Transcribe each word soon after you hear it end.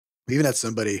We even had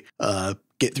somebody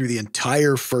get through the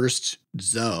entire first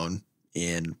zone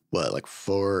in like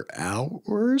 4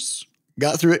 hours.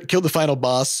 Got through it, killed the final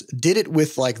boss, did it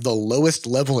with like the lowest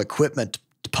level equipment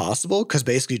possible because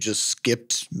basically just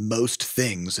skipped most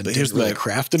things and didn't really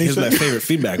craft anything. Here's my favorite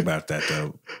feedback about that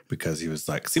though, because he was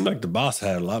like, seemed like the boss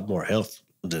had a lot more health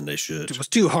than they should. It was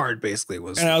too hard, basically.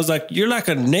 And I was like, you're like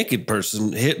a naked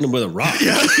person hitting them with a rock.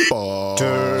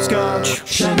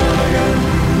 Butterscotch.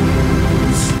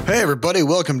 Hey everybody,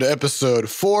 welcome to episode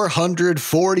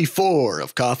 444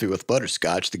 of Coffee with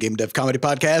Butterscotch, the game dev comedy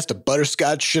podcast of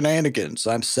Butterscotch Shenanigans.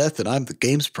 I'm Seth and I'm the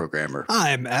games programmer.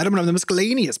 I'm Adam and I'm the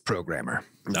miscellaneous programmer.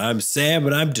 I'm Sam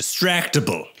and I'm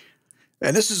distractible.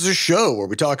 And this is a show where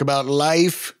we talk about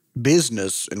life,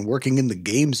 business, and working in the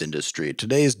games industry.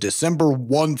 Today is December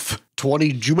 1st,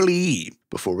 20 Jubilee.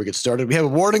 Before we get started, we have a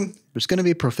warning. There's going to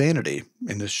be profanity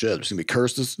in this show. There's going to be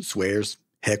curses, swears,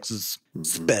 hexes,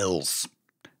 spells.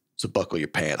 So buckle your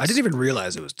pants. I didn't even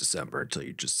realize it was December until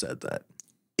you just said that.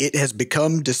 It has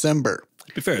become December.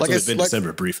 To be fair, it's only been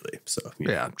December briefly. So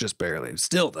yeah, just barely.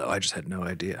 Still, though, I just had no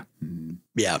idea.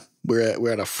 Yeah,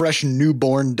 we're at a fresh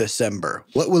newborn December.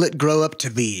 What will it grow up to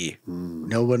be?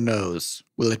 No one knows.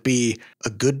 Will it be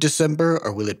a good December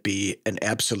or will it be an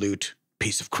absolute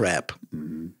piece of crap?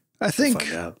 I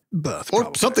think both. Or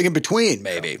probably. something in between,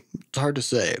 maybe. It's hard to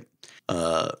say.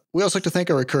 We also like to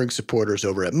thank our recurring supporters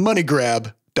over at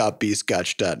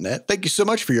moneygrab.bscotch.net. Thank you so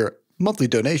much for your monthly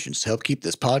donations to help keep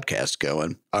this podcast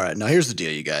going. All right, now here's the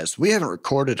deal, you guys. We haven't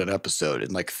recorded an episode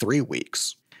in like 3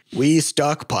 weeks. We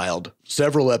stockpiled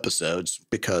several episodes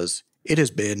because it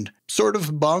has been sort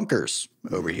of bonkers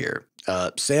over here.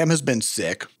 Sam has been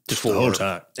sick the whole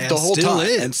time. The whole time.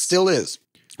 And still is.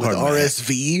 With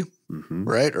RSV,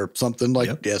 right? Or something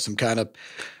like, some kind of...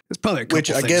 It's probably a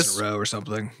couple things in a row or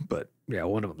something, but yeah,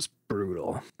 one of them's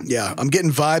brutal. Yeah, I'm getting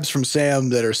vibes from Sam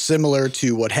that are similar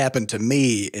to what happened to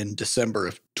me in December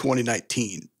of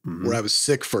 2019, where I was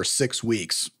sick for 6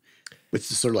 weeks with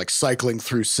sort of like cycling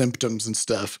through symptoms and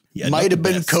stuff. Yeah, might have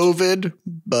been COVID,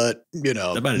 but you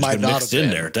know, that might have mixed in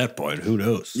there at that point. Who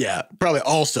knows? Yeah, probably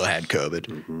also had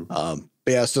COVID.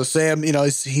 But yeah, so Sam, you know,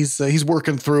 he's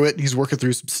working through it. He's working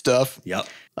through some stuff. Yep.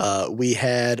 We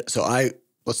had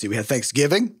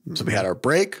Thanksgiving. So we had our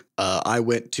break. I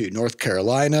went to North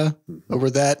Carolina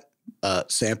over that.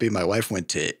 Sampy, my wife, went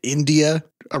to India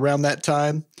around that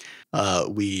time.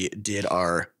 We did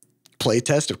our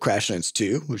playtest of Crashlands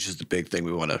 2, which is the big thing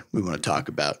we want to talk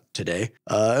about today.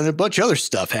 And a bunch of other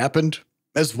stuff happened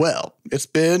as well. It's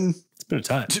been a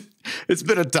time. It's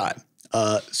been a time.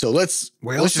 So let's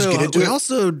just get into it. We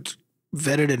also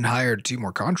vetted and hired 2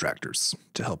 more contractors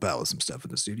to help out with some stuff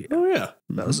in the studio. Oh yeah,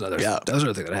 that was another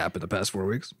thing that happened the past 4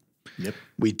 weeks. Yep,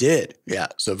 we did. Yeah,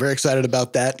 so very excited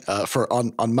about that.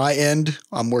 On my end,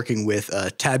 I'm working with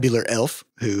Tabular Elf,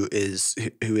 who is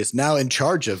now in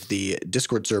charge of the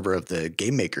Discord server of the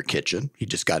Game Maker Kitchen. He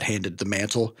just got handed the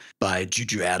mantle by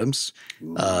Juju Adams.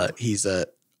 He's a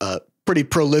pretty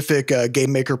prolific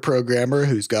game maker programmer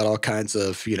who's got all kinds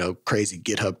of, you know, crazy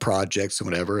GitHub projects and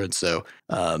whatever. And so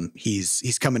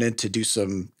he's coming in to do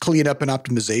some cleanup and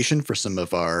optimization for some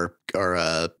of our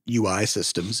UI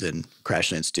systems in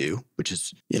Crashlands 2, which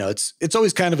is, you know, it's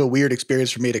always kind of a weird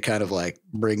experience for me to kind of like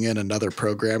bring in another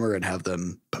programmer and have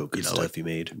them poke stuff you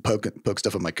made, poke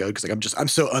stuff in my code. Cause like I'm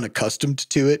so unaccustomed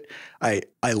to it. I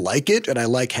like it. And I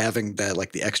like having that,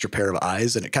 like the extra pair of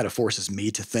eyes, and it kind of forces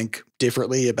me to think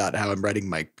differently about how I'm writing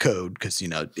my code. Cause you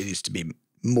know, it needs to be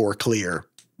more clear,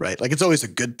 right? Like it's always a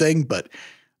good thing, but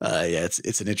yeah,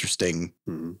 it's an interesting,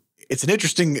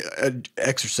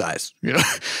 exercise, you know?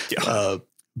 Yeah.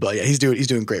 But yeah, he's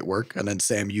doing great work. And then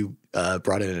Sam, you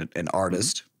brought in an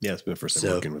artist. Yeah, it's been my first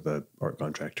time working with an art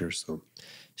contractor, so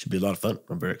should be a lot of fun.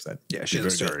 I'm very excited. Yeah, she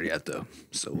hasn't started yet though.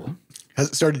 So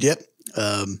hasn't started yet.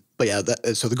 But yeah,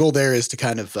 so the goal there is to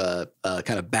kind of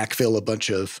backfill a bunch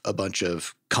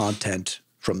of content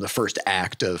from the first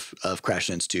act of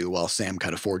Crashlands 2, while Sam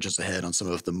kind of forges ahead on some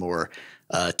of the more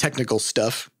technical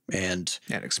stuff and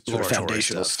exploratory sort of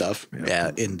foundational stuff.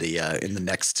 Yeah, in the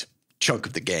next chunk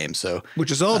of the game. So,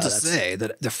 which is all to say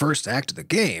that the first act of the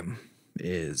game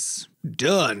is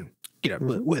done. You know,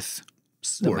 with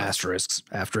some asterisks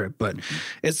after it, but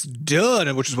it's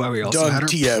done, which is why we also had our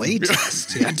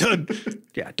playtest. Done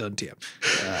TM.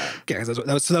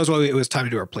 That was why it was time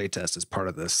to do our playtest as part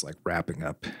of this, like wrapping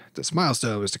up this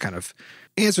milestone, was to kind of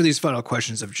answer these final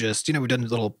questions of just, you know, we've done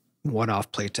little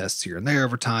one-off playtests here and there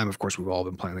over time. Of course, we've all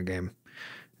been playing the game.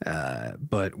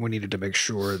 But we needed to make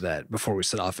sure that before we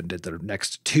set off and did the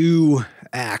next 2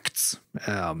 acts,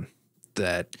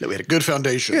 that we had a good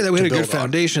foundation. Yeah, that we had a good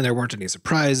foundation. There weren't any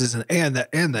surprises, and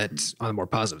that on the more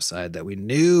positive side, that we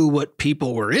knew what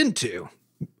people were into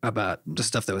about the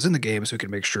stuff that was in the game, so we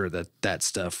could make sure that that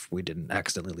stuff we didn't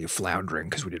accidentally leave floundering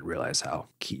because we didn't realize how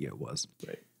key it was.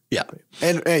 Right. Yeah.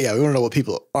 And we want to know what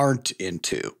people aren't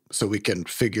into so we can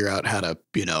figure out how to,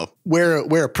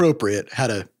 where appropriate, how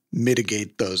to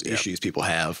mitigate those issues people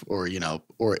have, or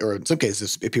in some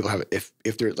cases, if people have,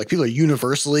 if they're like, people are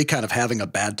universally kind of having a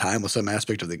bad time with some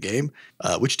aspect of the game,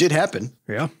 which did happen.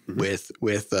 Yeah. With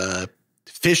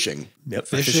fishing. Yep.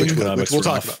 Fishing, which we'll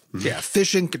talk about. Yeah.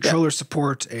 Fishing, controller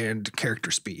support, and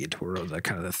character speed were the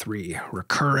kind of the three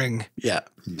recurring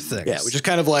things. Yeah. Which is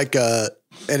kind of like,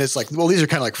 and it's like, well, these are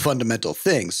kind of like fundamental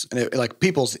things. And like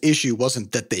people's issue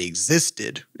wasn't that they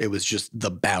existed. It was just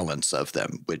the balance of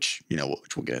them, which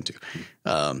we'll get into.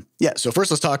 So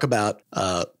first let's talk about,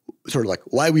 sort of like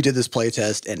why we did this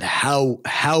playtest and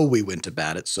how we went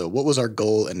about it. So what was our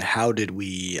goal and how did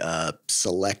we,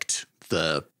 select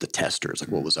the testers?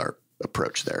 Like what was our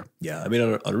approach there? Yeah. I mean,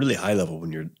 on a really high level,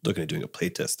 when you're looking at doing a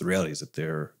playtest, the reality is that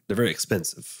they're very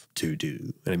expensive to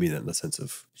do. And I mean that in the sense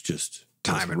of just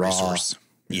time and resource.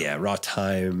 Yeah, raw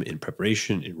time in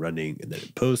preparation, in running, and then in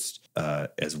post,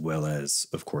 as well as,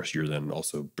 of course, you're then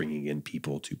also bringing in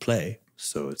people to play.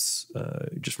 So it's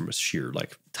just from a sheer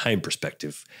like time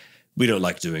perspective, we don't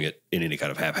like doing it in any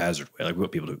kind of haphazard way. Like we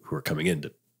want people who are coming in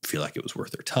to feel like it was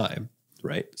worth their time,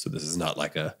 right? So this is not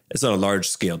like it's not a large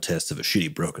scale test of a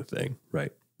shitty broken thing,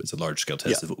 right? It's a large scale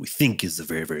test of what we think is a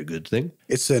very, very good thing.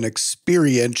 It's an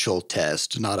experiential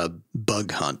test, not a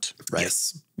bug hunt, right?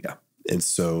 Yes. Yeah. And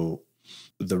so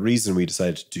the reason we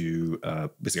decided to do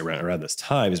basically around this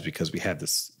time is because we had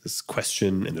this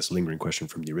question and this lingering question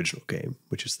from the original game,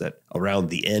 which is that around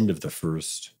the end of the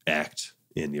first act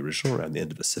in the original, around the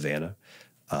end of the savannah,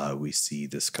 we see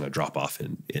this kind of drop off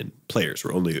in players,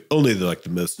 where only the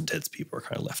most intense people are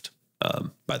kind of left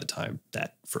by the time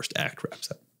that first act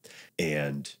wraps up.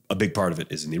 And a big part of it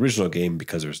is in the original game,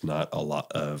 because there's not a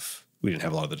lot of, we didn't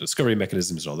have a lot of the discovery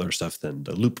mechanisms and all the other stuff, then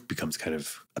the loop becomes kind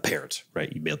of apparent,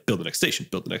 right? You build the next station,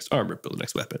 build the next armor, build the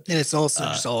next weapon. And it's also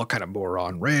just all kind of more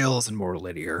on rails and more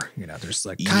linear. There's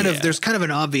like there's kind of an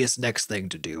obvious next thing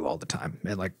to do all the time.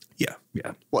 And like, yeah.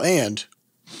 Well, and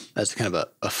that's kind of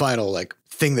a final like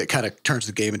thing that kind of turns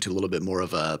the game into a little bit more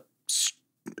of a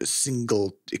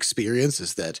single experience,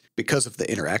 is that because of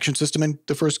the interaction system in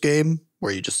the first game,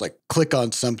 where you just like click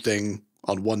on something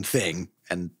on one thing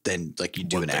and then like you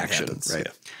do an action, happens, right?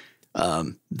 Yeah.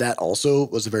 That also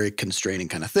was a very constraining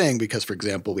kind of thing because, for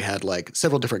example, we had like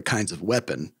several different kinds of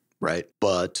weapon, right?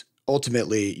 But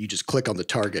ultimately you just click on the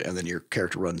target and then your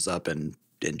character runs up and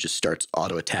just starts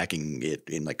auto attacking it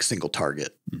in like single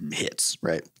target hits,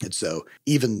 right? And so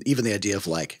even the idea of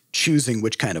like choosing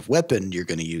which kind of weapon you're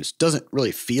going to use doesn't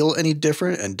really feel any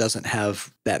different and doesn't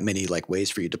have that many like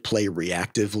ways for you to play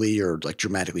reactively or like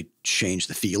dramatically change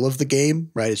the feel of the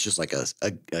game, right? It's just like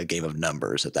a game of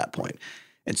numbers at that point.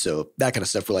 And so that kind of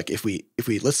stuff, we're like, if we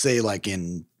let's say like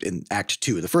in Act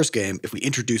 2 of the first game, if we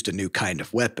introduced a new kind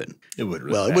of weapon, it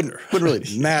wouldn't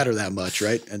really matter that much,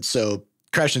 right? And so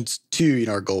Crashlands 2,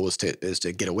 our goal is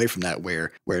to get away from that,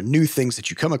 where new things that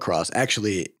you come across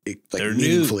actually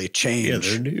meaningfully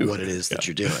change what it is that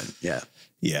you're doing. Yeah.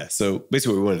 Yeah. So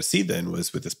basically what we wanted to see then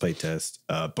was with this playtest,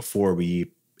 before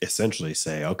we essentially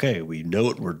say, okay, we know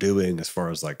what we're doing as far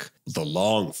as like the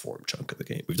long form chunk of the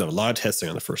game. We've done a lot of testing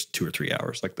on the first 2 or 3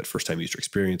 hours, like that first time user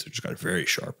experience, which got very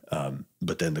sharp.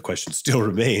 But then the question still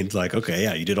remained like, okay,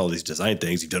 yeah, you did all these design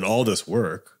things. You've done all this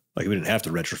work. Like we didn't have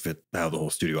to retrofit how the whole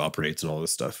studio operates and all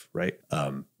this stuff, right?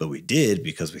 But we did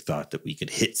because we thought that we could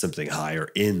hit something higher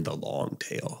in the long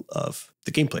tail of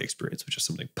the gameplay experience, which is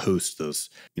something post those,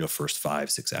 first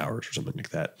 5-6 hours or something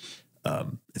like that.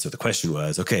 And so the question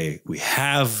was, okay, we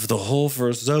have the whole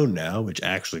first zone now, which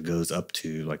actually goes up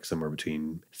to like somewhere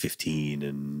between 15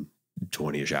 and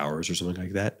 20-ish hours or something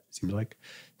like that, it seems like.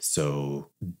 So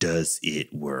does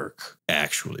it work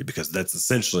actually? Because that's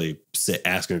essentially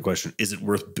asking a question, is it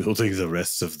worth building the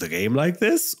rest of the game like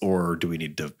this? Or do we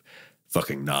need to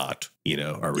fucking not,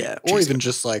 or even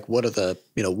just like, what are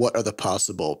the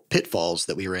possible pitfalls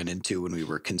that we ran into when we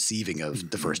were conceiving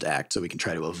of the first act, so we can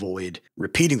try to avoid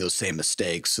repeating those same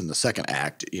mistakes in the second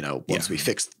act, once we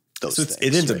fix those things.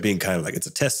 It ends up being kind of like it's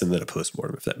a test and then a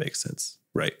postmortem, if that makes sense.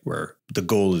 Right, where the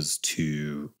goal is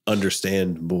to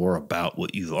understand more about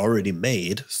what you've already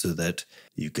made so that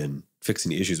you can fix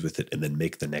any issues with it and then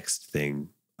make the next thing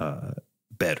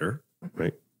better,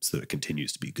 right? So that it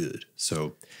continues to be good.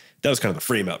 So that was kind of the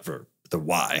frame out for the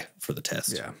why for the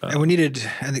test. Yeah. And we needed,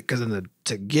 I think, because in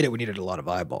to get it, we needed a lot of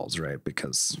eyeballs, right?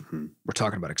 Because we're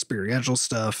talking about experiential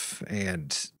stuff,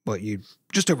 and what you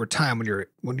just over time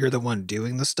when you're the one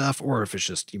doing the stuff, or if it's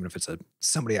just even if it's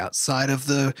somebody outside of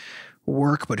the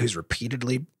work, but who's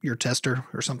repeatedly your tester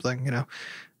or something,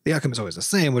 the outcome is always the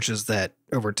same, which is that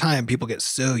over time people get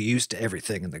so used to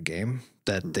everything in the game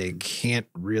that they can't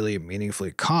really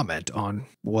meaningfully comment on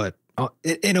what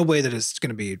in a way that is going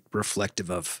to be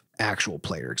reflective of actual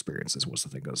player experiences once the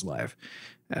thing goes live.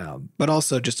 But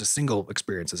also just a single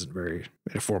experience isn't very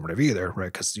informative either,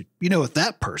 right? Because you know what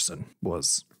that person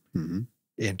was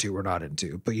into or not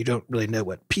into, but you don't really know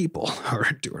what people are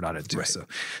into or not into. Right. So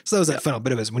that was that final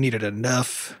bit of it. We needed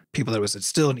enough people that it's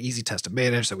still an easy test to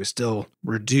manage, so we still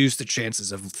reduce the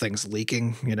chances of things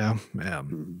leaking,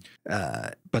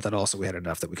 but that also we had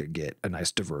enough that we could get a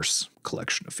nice diverse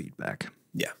collection of feedback.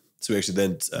 Yeah. So we actually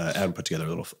then Adam put together a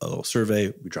little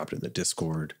survey. We dropped it in the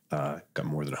Discord. Got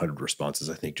more than 100 responses,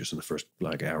 I think, just in the first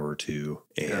hour or two.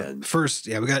 And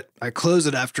I closed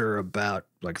it after about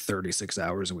 36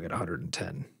 hours, and we had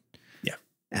 110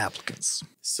 applicants.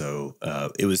 So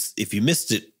it was, if you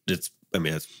missed it, it's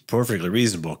perfectly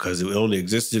reasonable because it only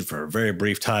existed for a very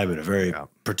brief time in a very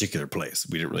particular place.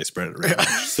 We didn't really spread it around.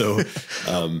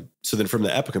 So then from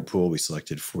the applicant pool, we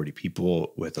selected 40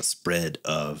 people with a spread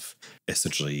of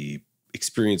essentially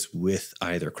experience with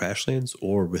either Crashlands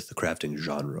or with the crafting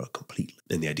genre completely.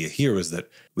 And the idea here was that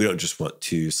we don't just want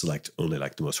to select only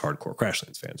the most hardcore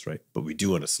Crashlands fans, right? But we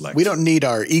do want to select. We don't need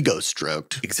our ego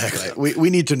stroked. Exactly. Right? We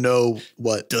need to know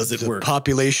what does it work?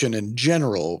 Population in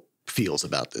general feels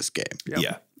about this game.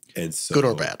 Yeah. And so good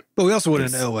or bad. But we also want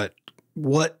to know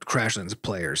what Crashlands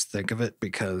players think of it,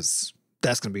 because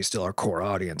that's going to be still our core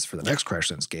audience for the next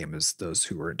Crashlands game, is those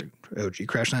who are into OG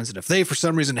Crashlands. And if they for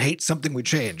some reason hate something we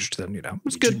changed, then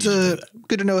it's good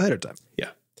to know ahead of time. Yeah.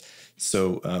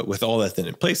 So with all that then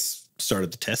in place,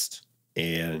 started the test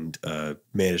and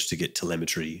managed to get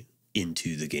telemetry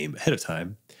into the game ahead of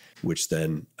time, which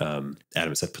then Adam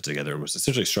and Seth put together and was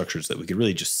essentially structured so that we could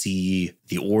really just see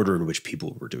the order in which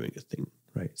people were doing a thing,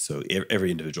 right? So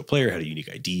every individual player had a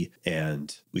unique ID,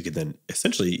 and we could then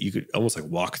essentially, you could almost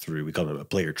walk through, we call them a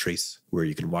player trace, where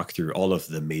you can walk through all of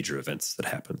the major events that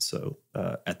happen. So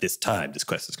at this time, this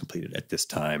quest is completed. At this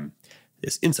time,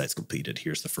 this insight's completed.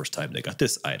 Here's the first time they got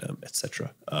this item,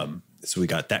 etc. So we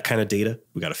got that kind of data.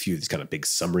 We got a few of these kind of big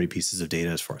summary pieces of data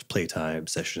as far as playtime,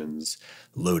 sessions,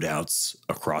 loadouts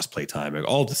across playtime,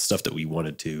 all the stuff that we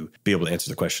wanted to be able to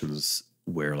answer the questions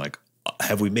where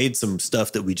have we made some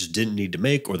stuff that we just didn't need to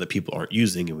make or that people aren't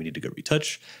using and we need to go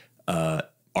retouch?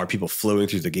 Are people flowing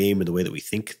through the game in the way that we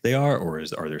think they are, or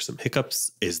are there some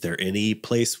hiccups? Is there any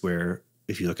place where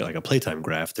if you look at a playtime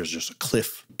graph, there's just a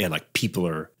cliff and people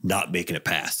are not making it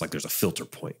past, there's a filter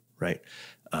point, right?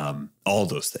 All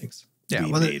those things. Yeah,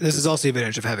 this is also the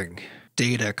advantage of having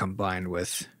data combined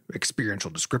with experiential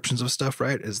descriptions of stuff,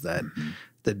 right? Is that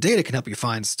the data can help you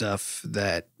find stuff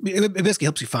that it basically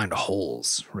helps you find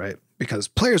holes, right? Because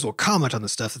players will comment on the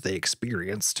stuff that they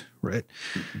experienced, right?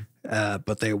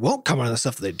 But they won't comment on the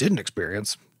stuff that they didn't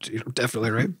experience,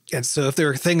 definitely, right? And so if there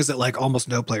are things that almost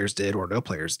no players did or no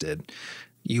players did,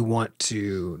 you want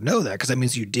to know that because that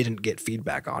means you didn't get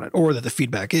feedback on it, or that the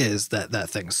feedback is that that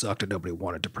thing sucked and nobody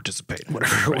wanted to participate,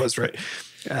 whatever it was, right?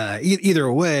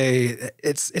 Either way,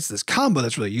 it's this combo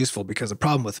that's really useful, because the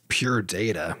problem with pure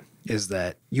data is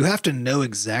that you have to know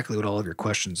exactly what all of your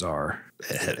questions are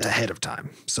ahead of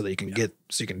time so that you can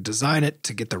so you can design it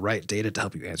to get the right data to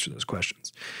help you answer those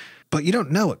questions. But you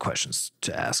don't know what questions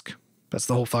to ask. That's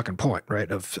the whole fucking point,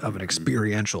 right? Of an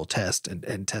experiential test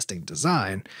and testing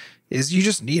design is you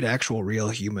just need actual real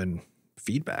human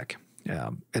feedback.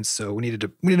 And so we needed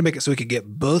to make it so we could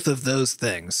get both of those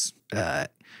things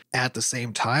at the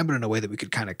same time, but in a way that we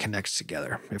could kind of connect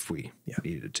together if we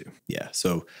needed to. Yeah.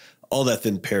 So all that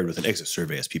then paired with an exit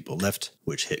survey as people left,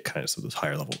 which hit kind of some of those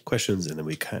higher level questions. And then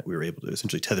we were able to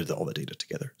essentially tether all the data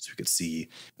together. So we could see,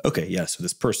 okay, yeah, so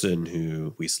this person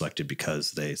who we selected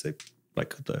because they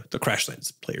the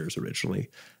Crashlands players originally,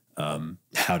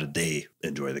 how did they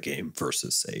enjoy the game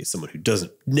versus say someone who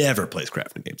never plays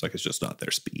crafting games, it's just not their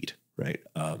speed, right?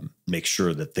 Make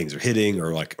sure that things are hitting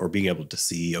or being able to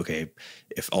see, okay,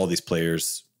 if all these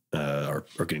players are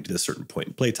getting to this certain point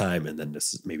in playtime and then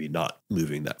this is maybe not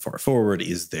moving that far forward,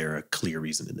 is there a clear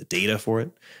reason in the data for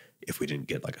it if we didn't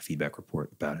get a feedback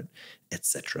report about it,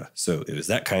 etc. So it was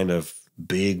that kind of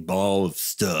big ball of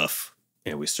stuff.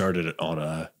 And we started it on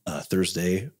a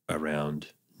Thursday around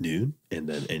noon and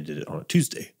then ended it on a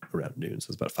Tuesday around noon. So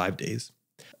it's about 5 days.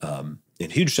 And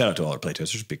huge shout out to all our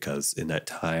playtesters, because in that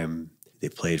time, They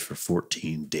played for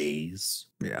 14 days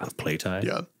of playtime.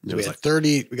 Yeah. So we had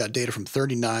 30. We got data from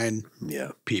 39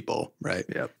 people, right?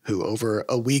 Yep. Who over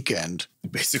a weekend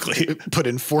basically put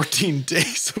in 14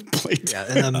 days of playtime.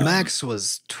 Yeah, and the max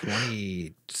was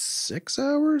 26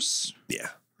 hours. Yeah.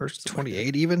 Or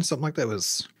 28 even, something like that.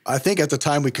 Was I think at the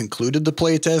time we concluded the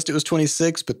playtest, it was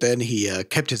 26, but then he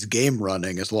kept his game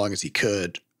running as long as he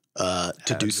could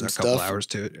to do some stuff. A couple hours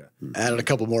to it. Yeah. Added a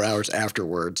couple more hours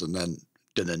afterwards, and then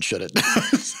shut it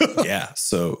down. Yeah.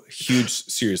 So huge,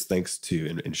 serious thanks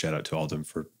to and shout out to all of them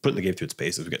for putting the game through its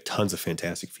paces. We got tons of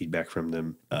fantastic feedback from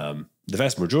them. The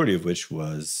vast majority of which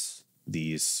was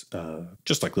these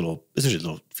just like essentially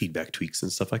little feedback tweaks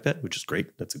and stuff like that, which is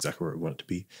great. That's exactly where we want it to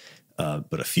be.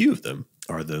 But a few of them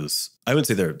are those. I wouldn't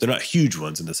say they're not huge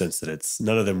ones in the sense that it's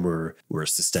none of them were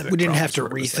systemic. We didn't have to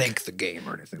rethink the game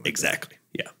or anything. Like exactly.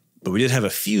 That. Yeah. But we did have a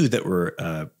few that were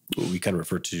what we kind of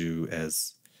refer to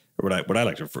as, or what I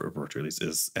like to refer to at least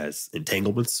is as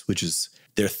entanglements, which is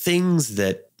they're things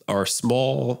that are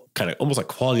small, kind of almost like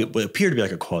quality, what appear to be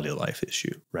like a quality of life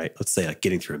issue, right? Let's say like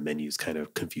getting through a menu is kind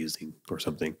of confusing or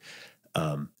something.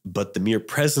 But the mere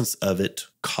presence of it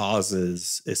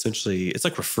causes essentially, it's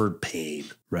like referred pain,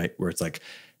 right? Where it's like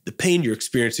the pain you're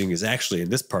experiencing is actually in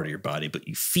this part of your body, but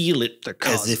you feel it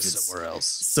as if it's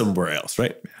somewhere else,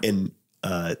 right? Yeah. And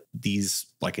these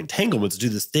like entanglements do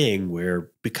this thing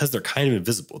where because they're kind of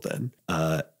invisible then,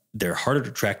 they're harder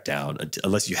to track down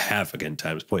unless you have, again,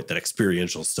 Time's point, that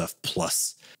experiential stuff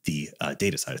plus the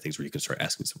data side of things where you can start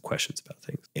asking some questions about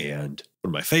things. And one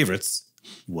of my favorites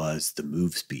was the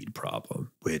move speed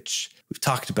problem, which we've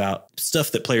talked about,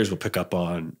 stuff that players will pick up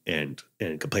on and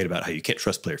complain about how you can't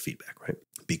trust player feedback, right?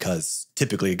 Because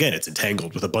typically, again, it's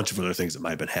entangled with a bunch of other things that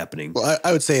might have been happening. Well,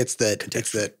 I would say it's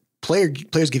that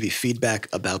players give you feedback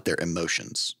about their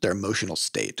emotions, their emotional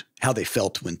state, how they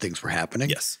felt when things were happening.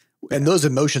 Yes. And those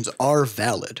emotions are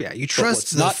valid. Yeah, you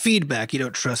trust the feedback, you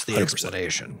don't trust the 100%.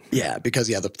 Explanation. Yeah, because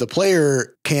the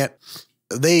player can't.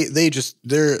 They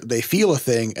feel a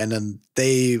thing, and then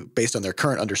they, based on their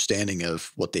current understanding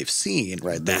of what they've seen,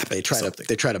 right? They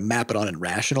try to map it on and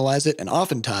rationalize it, and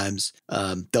oftentimes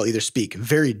they'll either speak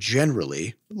very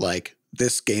generally, like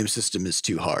this game system is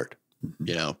too hard,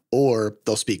 or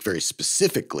they'll speak very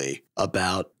specifically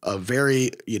about a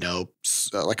very,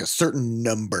 like a certain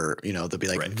number, they'll be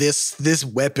like, right. this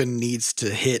weapon needs to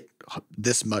hit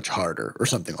this much harder or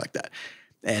something like that.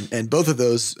 And both of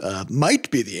those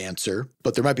might be the answer,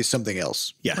 but there might be something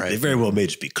else. Yeah, right? They very well may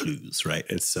just be clues, right?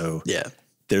 And so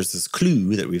there's this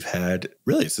clue that we've had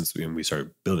really since we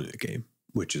started building the game,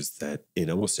 which is that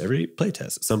in almost every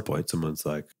playtest, at some point, someone's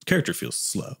like, character feels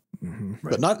slow. Mm-hmm.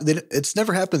 Right? But it's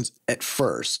never happens at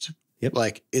first. Yep.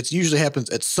 Like it usually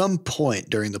happens at some point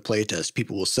during the playtest.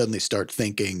 People will suddenly start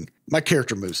thinking, my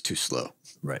character moves too slow.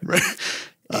 Right.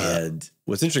 And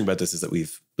what's interesting about this is that we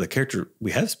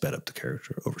have sped up the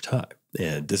character over time.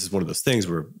 And this is one of those things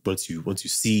where once you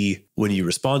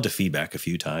respond to feedback a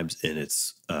few times and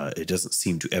it doesn't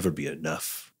seem to ever be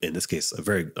enough. In this case, a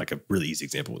really easy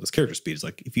example with this character speed is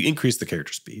like if you increase the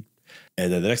character speed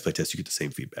and then the next playtest you get the same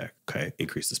feedback. Okay,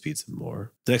 increase the speed some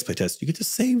more. The next playtest you get the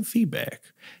same feedback,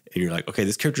 and you're like, okay,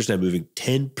 this character's now moving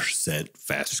 10%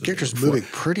 faster. This character's moving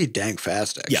pretty dang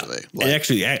fast, actually. Yeah, like,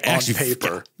 actually, on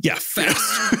paper. Yeah,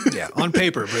 fast. Yeah, on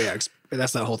paper, but yeah,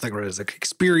 that's that whole thing where it's like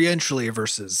experientially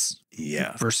versus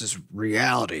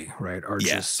reality, right? Or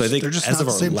so I think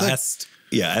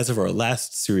as of our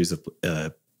last series of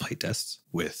playtests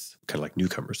with kind of like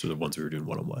newcomers, so the ones we were doing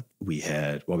one-on-one, we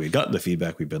had gotten the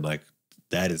feedback, we've been like,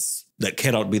 that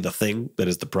cannot be the thing that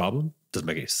is the problem. Doesn't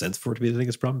make any sense for it to be the thing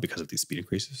that's the problem because of these speed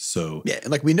increases. So yeah,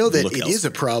 and like we know that it is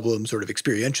a problem sort of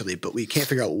experientially, but we can't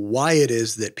figure out why it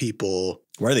is that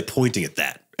why are they pointing at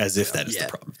that as if that is the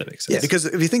problem, if that makes sense. Yeah, because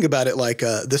if you think about it, like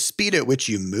the speed at which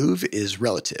you move is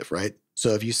relative, right? So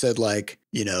if you said like,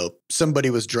 somebody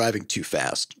was driving too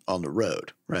fast on the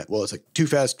road, right? Well, it's like too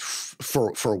fast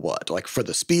for what? Like for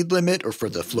the speed limit or for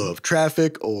the flow of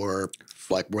traffic, or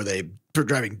like were they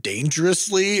driving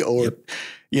dangerously or,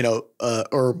 there's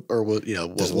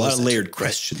a lot of layered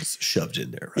questions shoved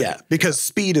in there, right? Yeah, because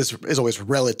speed is always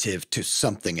relative to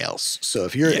something else. So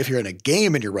if you're in a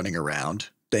game and you're running around,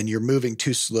 then you're moving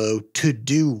too slow to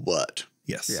do what?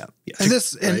 Yes. Yeah. Yes. And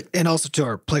this, and also to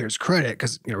our players' credit,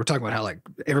 because we're talking about how like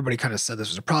everybody kind of said this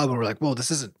was a problem. We're like, well,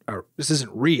 this isn't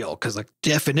real, because like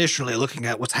definitionally looking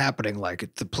at what's happening,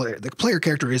 like the player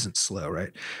character isn't slow,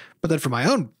 right? But then for my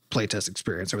own playtest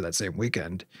experience over that same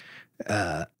weekend,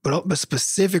 but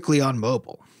specifically on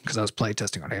mobile, because I was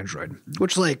playtesting on Android,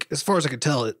 which, like, as far as I could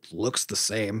tell, it looks the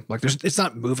same. Like, it's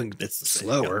not moving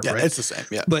slower, yeah, right? It's the same,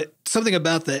 yeah. But something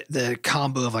about the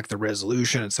combo of, like, the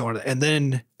resolution and so on,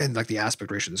 and like the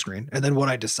aspect ratio of the screen, and then what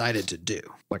I decided to do,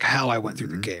 like how I went through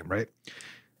the game, right?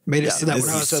 Made it so that when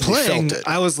I was playing,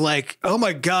 I was like, "Oh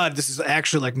my god, this is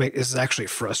actually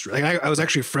frustrating." Like, I was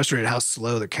actually frustrated how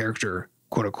slow the character,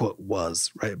 quote unquote,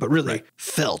 was, right? But really,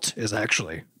 felt is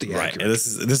actually the right. accurate. And this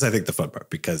is I think the fun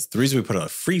part, because the reason we put a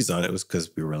freeze on it was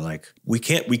because we were like, we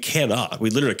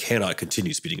literally cannot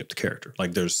continue speeding up the character.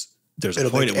 Like there's a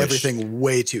point at which everything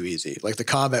way too easy. Like the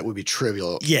combat would be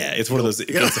trivial. Yeah, it's one of those.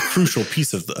 It's a crucial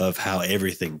piece of how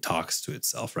everything talks to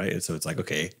itself, right? And so it's like,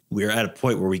 okay, we're at a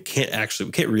point where we can't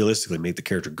realistically make the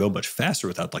character go much faster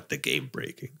without like the game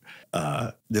breaking.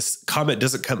 This comment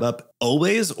doesn't come up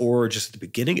always, or just at the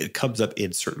beginning. It comes up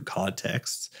in certain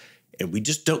contexts, and we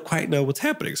just don't quite know what's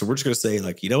happening. So we're just going to say,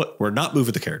 like, you know what? We're not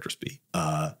moving the character speed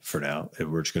for now,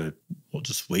 and we'll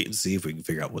just wait and see if we can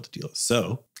figure out what the deal is.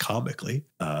 So comically,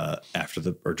 after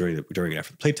the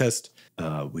playtest,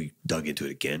 we dug into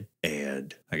it again,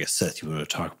 and I guess Seth, you want to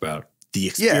talk about the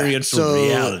experiential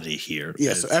reality here?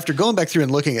 Yeah. So after going back through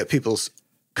and looking at people's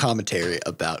commentary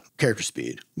about character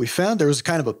speed, we found there was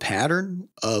kind of a pattern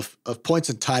of points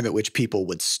in time at which people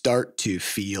would start to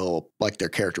feel like their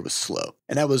character was slow.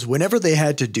 And that was whenever they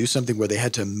had to do something where they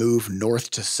had to move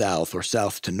north to south or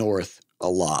south to north a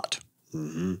lot.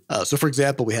 Mm-hmm. So for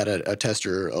example, we had a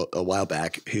tester a while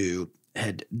back who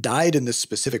had died in this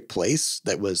specific place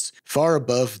that was far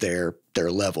above their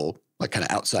level, like kind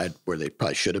of outside where they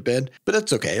probably should have been. But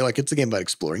that's okay. Like, it's a game about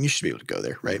exploring. You should be able to go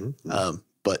there, right? Mm-hmm.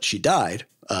 But she died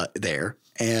there,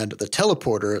 and the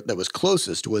teleporter that was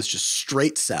closest was just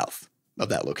straight south of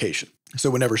that location. So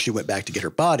whenever she went back to get her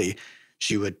body,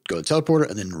 she would go to the teleporter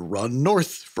and then run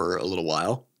north for a little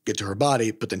while, get to her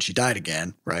body, but then she died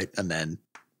again, right? And then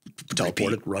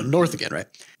teleported, run north again, right?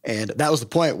 And that was the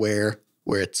point where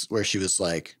she was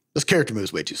like, this character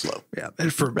moves way too slow. Yeah.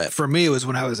 And for me, it was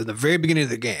when I was in the very beginning of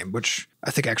the game, which I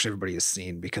think actually everybody has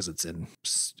seen because it's in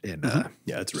it's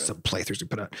some playthroughs we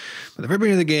put out. But the very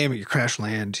beginning of the game, you crash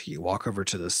land, you walk over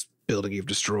to this building you've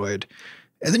destroyed,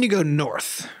 and then you go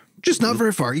north. Just not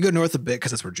very far. You go north a bit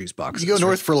because that's where Juice Box is. You go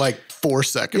north for like 4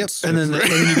 seconds. Yep. And then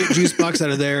you get Juice Box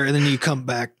out of there, and then you come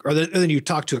back, and then you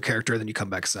talk to a character, and then you come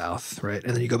back south, right?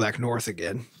 And then you go back north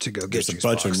again to go get Juice Box. There's a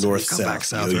bunch of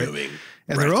north-south right?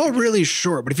 And they're all really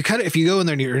short. But if you go in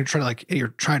there and you're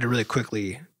trying to really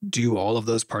quickly do all of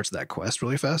those parts of that quest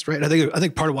really fast, right? I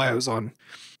think part of why I was on,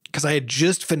 because I had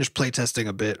just finished playtesting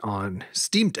a bit on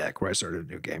Steam Deck where I started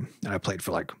a new game, and I played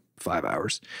for like 5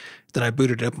 hours. Then I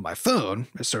booted it up on my phone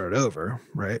and started over,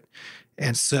 right?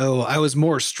 And so I was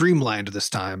more streamlined this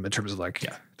time in terms of like,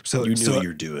 so you knew what you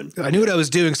were doing. I knew what I was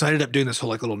doing, so I ended up doing this whole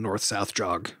like little north-south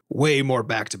jog, way more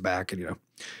back to back, and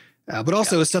but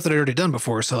also it's stuff that I'd already done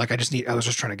before. So like I was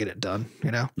just trying to get it done,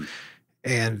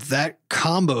 And that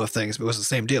combo of things, it was the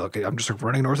same deal. Okay, I'm just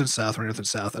running north and south,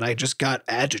 and I just got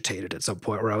agitated at some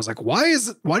point where I was like, why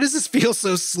does this feel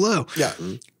so slow? Yeah.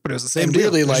 But it was the same deal.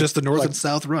 Really, it was just the north and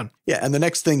south run. Yeah, and the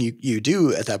next thing you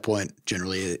do at that point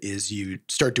generally is you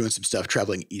start doing some stuff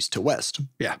traveling east to west.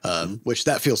 Yeah. Which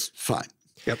that feels fine.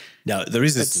 Yep. Now, the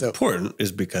reason it's important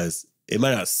is because it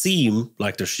might not seem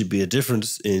like there should be a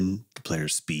difference in the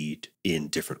player's speed in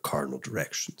different cardinal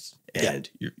directions. And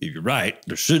you're right,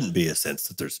 there shouldn't be a sense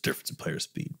that there's a difference in player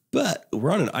speed. But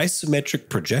we're on an isometric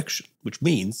projection, which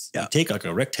means you take like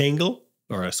a rectangle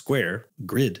or a square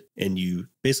grid and you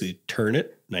basically turn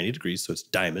it 90 degrees so it's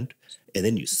diamond, and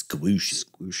then you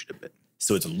squoosh it a bit.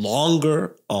 So it's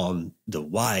longer on the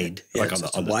wide,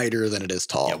 wider than it is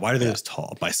tall. Yeah, wider than it is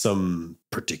tall by some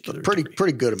particular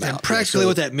pretty good amount. And practically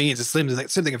what that means is same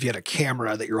thing if you had a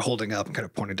camera that you're holding up and kind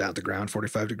of pointed down at the ground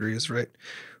 45 degrees, right?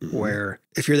 Mm-hmm. Where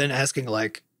if you're then asking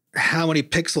like how many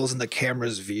pixels in the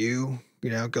camera's view,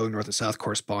 going north and south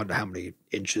correspond to how many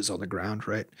inches on the ground,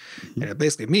 right? Mm-hmm. And it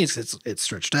basically means it's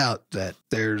stretched out that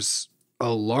there's a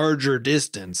larger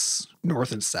distance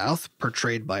north and south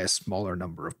portrayed by a smaller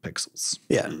number of pixels.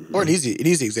 Yeah. Mm-hmm. Or an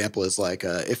easy example is like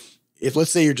if let's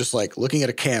say you're just like looking at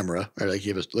a camera or like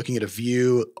you're looking at a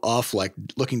view off, like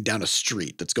looking down a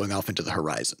street that's going off into the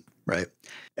horizon, right?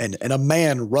 And a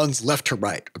man runs left to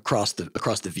right across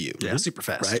the view. Yeah, super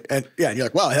fast. Right? And you're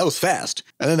like, wow, that was fast.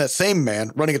 And then that same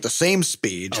man running at the same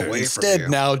speed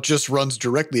instead now just runs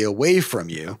directly away from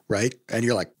you, right? And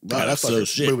you're like, wow, that's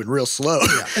moving real slow.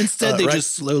 Yeah. Instead they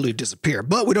just slowly disappear.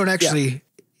 But we don't actually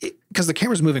because the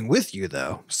camera's moving with you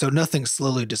though. So nothing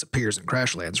slowly disappears in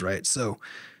Crashlands, right? So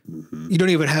you don't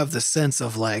even have the sense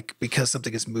of like, because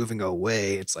something is moving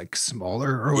away, it's like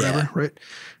smaller or whatever, right?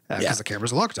 Because the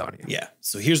camera's locked on you. Yeah.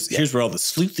 So here's where all the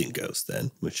sleuthing goes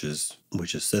then, which is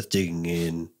Seth digging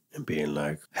in and being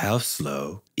like, how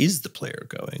slow is the player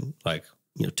going? Like,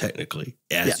 technically,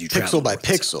 as you travel pixel by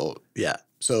pixel. Yeah.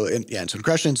 So in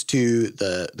Crashlands 2,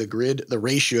 the grid, the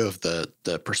ratio of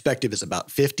the perspective is about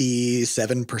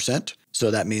 57%.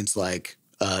 So that means like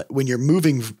when you're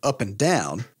moving up and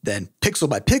down, then pixel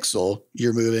by pixel,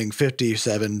 you're moving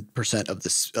 57%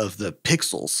 of the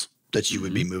pixels that you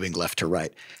would be moving left to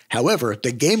right. However,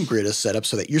 the game grid is set up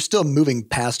so that you're still moving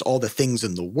past all the things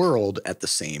in the world at the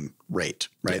same rate,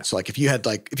 right? Yeah. So like if you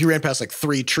ran past like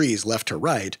 3 trees left to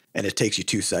right and it takes you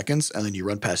 2 seconds, and then you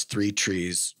run past 3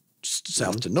 trees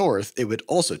south to north, it would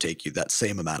also take you that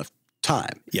same amount of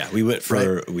time. Yeah, we went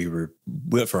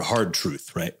for hard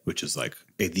truth, right? Which is like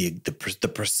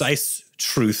the precise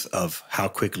truth of how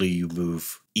quickly you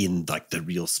move in like the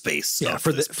real space. Yeah,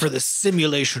 for the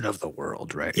simulation of the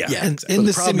world, right? Yeah. And exactly. In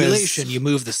the simulation, you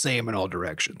move the same in all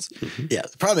directions. Mm-hmm. Yeah.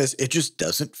 The problem is it just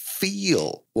doesn't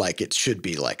feel like it should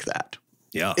be like that.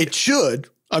 Yeah. It should.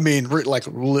 I mean,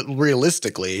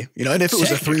 realistically, and if it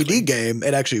was a 3D game,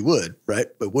 it actually would, right?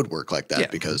 It would work like that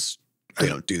because they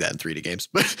don't do that in 3D games.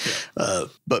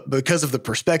 But because of the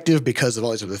perspective, because of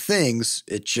all these other things,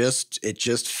 it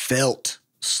just felt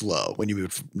slow when you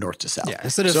moved from north to south. Yeah,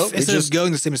 instead of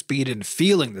going the same speed and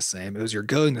feeling the same, it was you're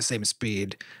going the same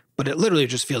speed, but it literally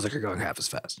just feels like you're going half as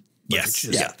fast. Yes.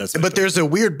 But there's a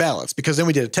weird balance, because then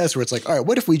we did a test where it's like, all right,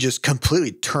 what if we just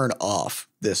completely turn off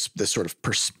this sort of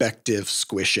perspective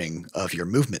squishing of your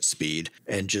movement speed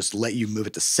and just let you move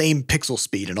at the same pixel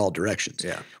speed in all directions?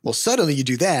 Yeah. Well, suddenly you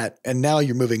do that, and now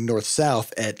you're moving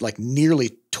north-south at like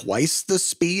nearly twice the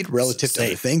speed relative to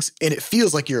other things, and it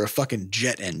feels like you're a fucking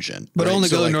jet engine. But only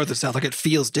going north and south, like it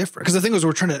feels different. Because the thing was,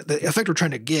 the effect we're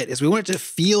trying to get is we want it to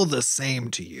feel the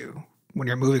same to you when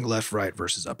you're moving left, right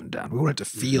versus up and down. We want it to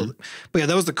feel. But yeah,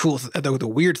 that was the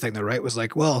weird thing though, right? Was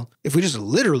like, well, if we just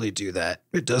literally do that,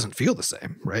 it doesn't feel the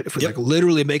same, right? If we like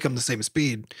literally make them the same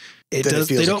speed, they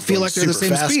don't feel like they're the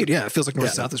same speed. Yeah, it feels like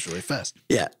north-south is really fast.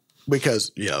 Yeah.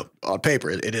 Because, on paper,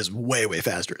 it is way, way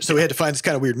faster. So we had to find this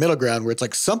kind of weird middle ground where it's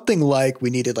like something like we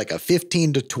needed like a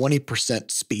 15 to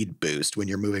 20% speed boost when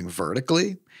you're moving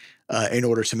vertically in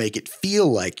order to make it feel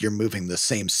like you're moving the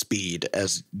same speed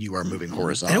as you are moving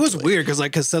horizontally. And it was weird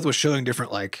because Seth was showing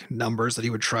different like numbers that he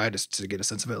would try to get a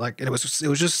sense of it. Like, and it was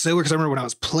just so weird because I remember when I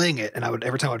was playing it and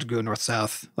every time I would go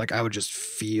north-south, like I would just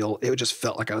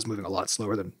felt like I was moving a lot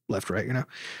slower than left-right, And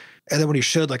then when he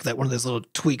showed like that one of those little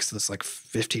tweaks, that's like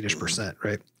 15-ish%,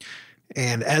 right?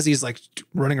 And as he's like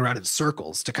running around in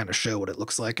circles to kind of show what it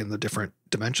looks like in the different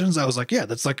dimensions, I was like, yeah,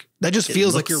 that just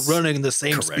feels like you're running the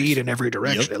same speed in every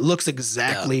direction. Yep. It looks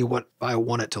exactly what I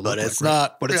want it to look like. But it's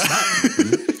not.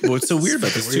 What's so weird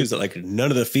about this too is that like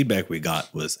none of the feedback we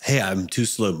got was, hey, I'm too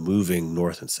slow moving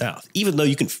north and south. Even though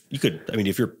you could, I mean,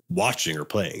 if you're watching or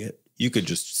playing it, you could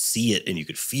just see it and you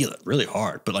could feel it really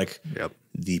hard. But like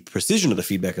the precision of the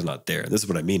feedback is not there. And this is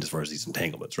what I mean as far as these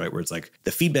entanglements, right? Where it's like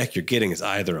the feedback you're getting is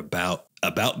either about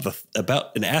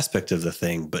an aspect of the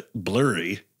thing, but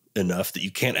blurry enough that you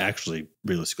can't actually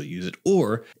realistically use it,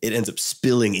 or it ends up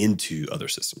spilling into other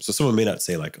systems. So someone may not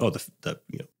say like, oh, the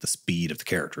speed of the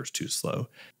character is too slow,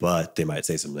 but they might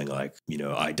say something like,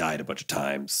 I died a bunch of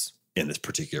times in this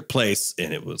particular place,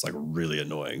 and it was like really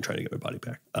annoying trying to get my body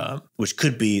back. Which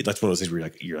could be, that's one of those things where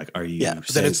you're like, are you? Yeah, but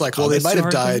then it's like, well, they might have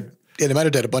died. Yeah, they might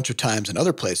have died a bunch of times in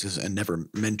other places and never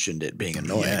mentioned it being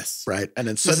annoying, right? And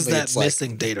then suddenly it's that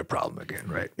missing data problem again,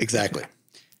 right? Exactly.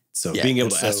 So being able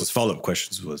to ask those follow-up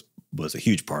questions was a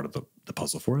huge part of the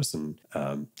puzzle for us, and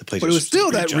the Playtest. But it was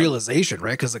still that realization,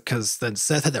 right? Because then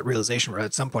Seth had that realization where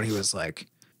at some point he was like,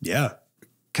 yeah.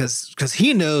 Because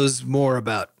he knows more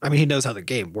about, he knows how the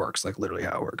game works, like literally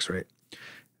how it works, right?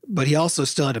 But he also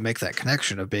still had to make that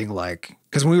connection of being like,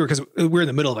 because we were in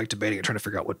the middle of like debating and trying to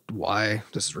figure out why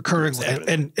this is recurring.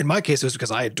 And in my case, it was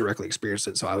because I had directly experienced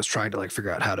it. So I was trying to like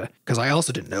figure out because I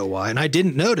also didn't know why. And I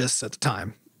didn't notice at the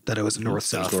time that it was a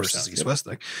north-south versus east-west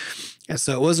thing. And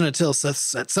so it wasn't until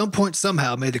Seth at some point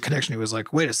somehow made the connection. He was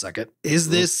like, wait a second, is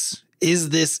this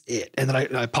it? And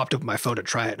then I popped up my phone to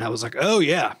try it. And I was like, oh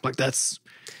yeah, like that's...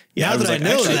 Yeah,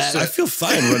 I feel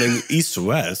fine running east to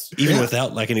west, even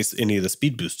without like any of the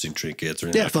speed boosting trinkets or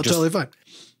anything. Yeah, it felt totally fine.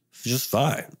 Just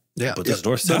fine. Yeah, but this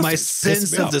north south. But my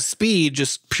sense of the speed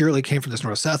just purely came from this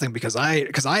north south thing because I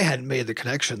hadn't made the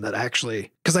connection that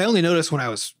actually, because I only noticed when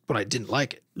I didn't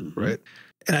like it, right?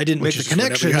 And I didn't make the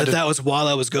connection that was while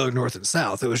I was going north and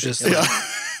south. It was just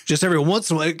just every once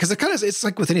in a while, because it's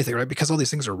like with anything, right? Because all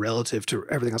these things are relative to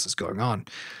everything else that's going on.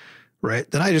 right,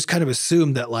 then I just kind of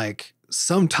assume that like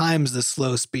sometimes the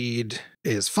slow speed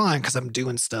is fine because I'm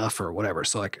doing stuff or whatever.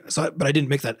 But I didn't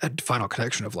make that final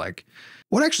connection of like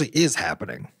what actually is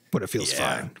happening when it feels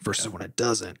fine versus when it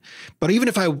doesn't. But even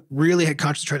if I really had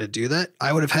consciously tried to do that,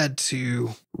 I would have had to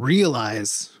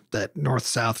realize that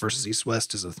north-south versus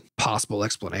east-west is a possible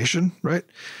explanation, right?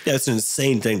 Yeah, it's an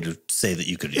insane thing to say that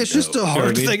you could. It's just a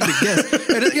hard thing to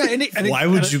guess. Why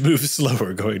would you move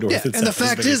slower going north and south? And the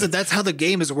fact is that that's how the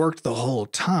game has worked the whole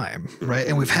time, right?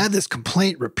 And we've had this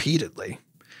complaint repeatedly.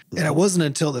 And it wasn't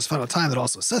until this final time that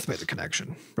also Seth made the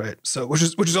connection, right? So, which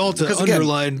is all to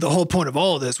underline the whole point of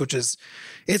all of this, which is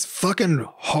it's fucking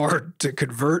hard to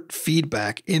convert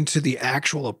feedback into the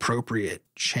actual appropriate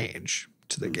change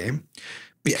to the game,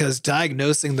 because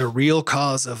diagnosing the real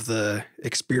cause of the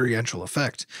experiential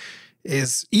effect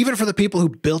is, even for the people who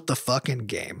built the fucking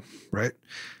game, right?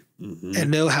 And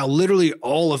know how literally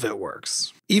all of it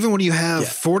works. Even when you have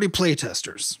 40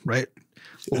 playtesters, right?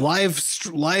 Live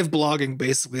blogging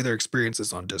basically their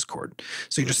experiences on Discord,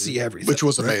 so you just see everything, which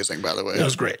was amazing, by the way. That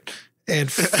was great. And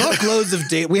fuckloads of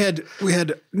data. We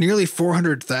had nearly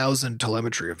 400,000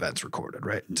 telemetry events recorded,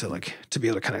 right? To be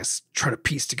able to kind of try to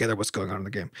piece together what's going on in the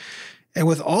game. And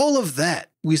with all of that,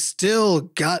 we still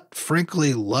got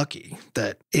frankly lucky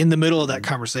that in the middle of that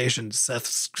conversation,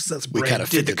 Seth's brain kind of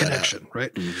did the connection,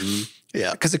 right?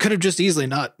 Yeah, because it could have just easily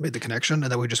not made the connection, and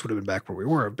then we just would have been back where we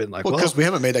were. Have been like, well, because we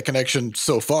haven't made that connection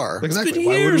so far. Exactly.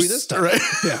 Why would we this time? Right?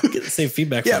 Yeah, get the same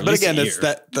feedback. Yeah, but again,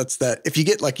 that's that. If you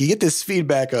get this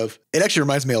feedback of, it actually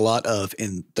reminds me a lot of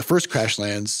in the first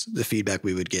Crashlands, the feedback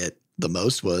we would get the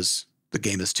most was the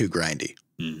game is too grindy.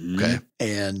 Okay,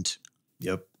 and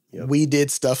we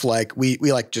did stuff like we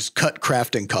like just cut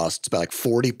crafting costs by like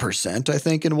 40%, I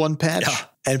think, in one patch,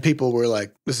 and people were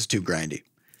like, "This is too grindy."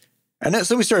 And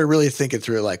so we started really thinking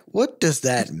through, like, what does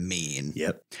that mean?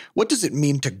 What does it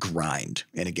mean to grind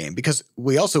in a game? Because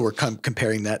we also were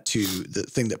comparing that to the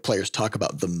thing that players talk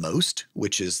about the most,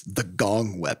 which is the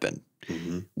gong weapon,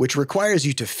 which requires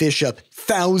you to fish up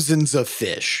thousands of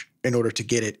fish in order to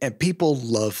get it. And people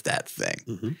love that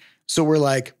thing. So we're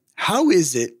like, how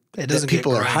is it that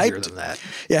people are hyped than that?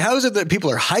 Yeah, how is it that people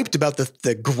are hyped about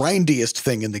the grindiest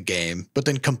thing in the game, but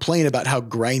then complain about how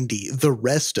grindy the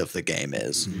rest of the game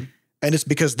is? And it's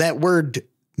because that word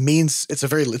means it's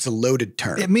a loaded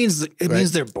term. It means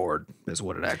they're bored is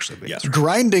what it actually means. Right?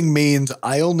 Grinding means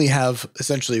I only have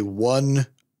essentially one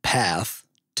path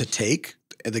to take,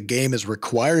 and the game is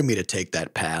requiring me to take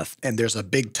that path, and there's a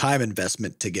big time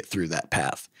investment to get through that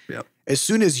path. As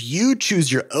soon as you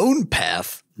choose your own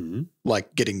path,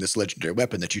 like getting this legendary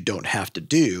weapon that you don't have to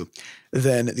do,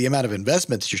 then the amount of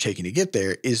investment that you're taking to get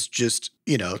there is just,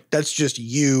 that's just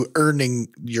you earning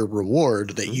your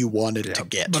reward that you wanted to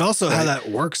get. But also how that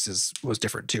works was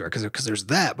different too, because there's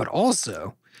that, but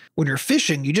also when you're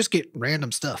fishing, you just get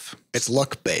random stuff. It's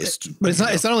luck based. But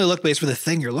it's not only luck based for the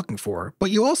thing you're looking for,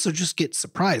 but you also just get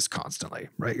surprised constantly,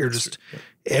 right? You're just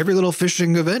every little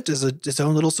fishing event is its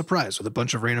own little surprise with a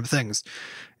bunch of random things.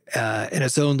 And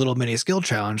its own little mini skill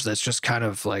challenge that's just kind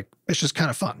of like, it's just kind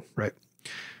of fun, right?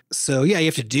 So yeah, you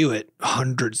have to do it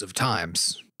hundreds of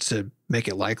times to make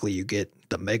it likely you get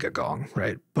the mega gong,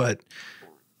 right? But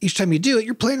each time you do it,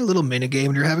 you're playing a little mini game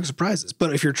and you're having surprises.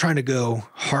 But if you're trying to go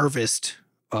harvest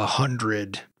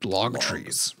 100 log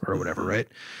trees or whatever, right?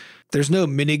 There's no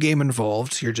mini game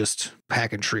involved. You're just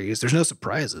packing trees. There's no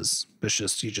surprises. It's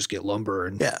just, you just get lumber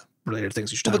and related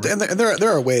things each time. But and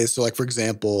there are ways. So like, for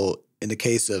example, in the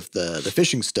case of the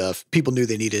fishing stuff, people knew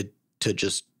they needed to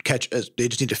just they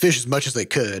just need to fish as much as they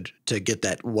could to get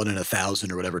that 1 in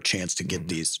 1,000 or whatever chance to get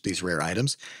these rare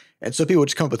items. And so people would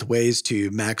just come up with ways to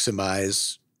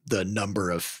maximize the number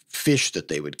of fish that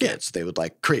they would get. So they would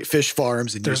like create fish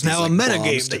farms. And there's now a meta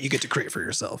game that you get to create for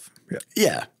yourself.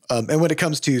 And when it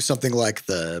comes to something like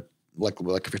like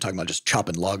if you're talking about just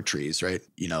chopping log trees, right?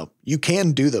 You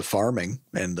can do the farming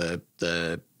and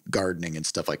the gardening and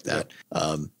stuff like that.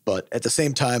 But at the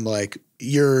same time, like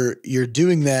you're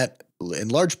doing that in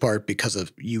large part because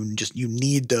of you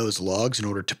need those logs in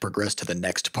order to progress to the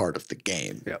next part of the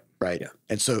game. Right.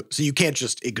 And so you can't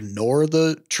just ignore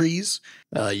the trees.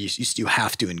 You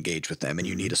have to engage with them, and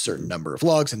you need a certain number of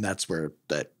logs. And that's where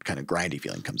that kind of grindy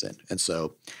feeling comes in. And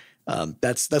so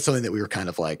that's something that we were kind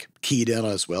of like keyed in on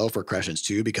as well for Crashlands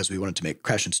 2, because we wanted to make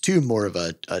Crashlands 2 more of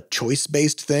a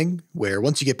choice-based thing, where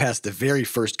once you get past the very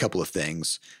first couple of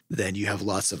things, then you have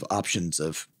lots of options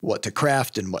of what to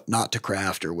craft and what not to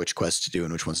craft, or which quests to do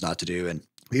and which ones not to do. And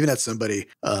we even had somebody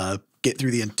get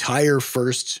through the entire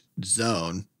first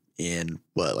zone in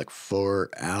what, like 4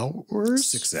 hours?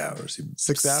 6 hours.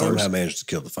 6 hours. Somehow managed to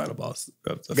kill the final boss.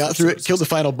 Got through it, killed the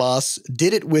final boss,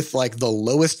 did it with like the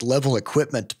lowest level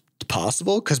equipment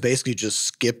possible, because basically just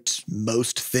skipped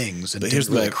most things and didn't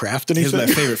really craft anything. Here's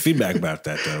my favorite feedback about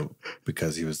that, though,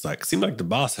 because he was like, seemed like the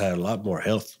boss had a lot more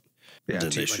health than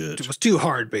they should. It was too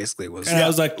hard, basically. And I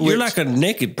was like, you're like a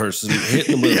naked person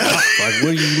hitting them with a rock. Like,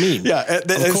 what do you mean? Yeah,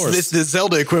 it's the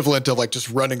Zelda equivalent of like just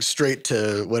running straight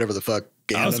to whatever the fuck.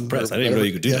 I was impressed. I didn't know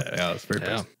you could do that. Yeah, I was very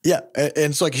impressed. Yeah,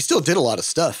 and so like he still did a lot of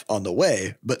stuff on the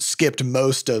way, but skipped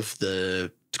most of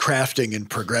the crafting and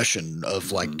progression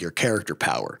of like your character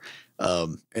power.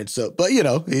 And so, but you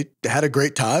know, he had a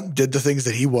great time, did the things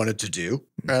that he wanted to do.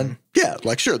 And yeah,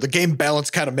 like sure, the game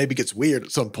balance kind of maybe gets weird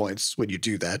at some points when you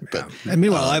do that. But and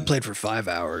meanwhile, I played for 5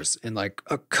 hours and like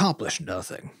accomplished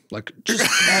nothing, like just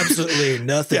absolutely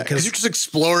nothing. Yeah, because you're just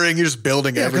exploring, you're just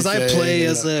building everything. Because I play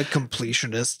as a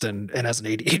completionist and as an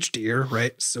ADHDer,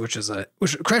 right? So which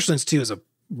Crashlands 2 is a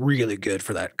really good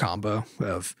for that combo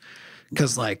of.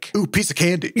 Because like, ooh, piece of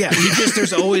candy. Yeah,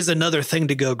 there's always another thing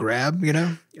to go grab, you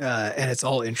know, and it's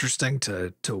all interesting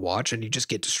to watch, and you just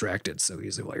get distracted so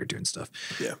easily while you're doing stuff.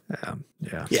 Yeah,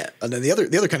 yeah. And then the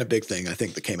other kind of big thing I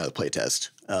think that came out of playtest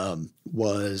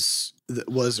was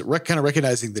kind of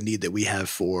recognizing the need that we have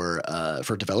for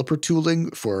developer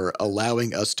tooling for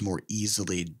allowing us to more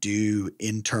easily do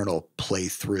internal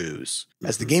playthroughs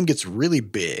as the game gets really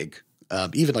big.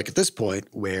 Even like at this point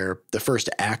where the first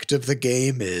act of the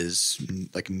game is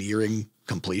like nearing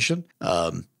completion.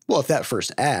 Well, if that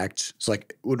first act, so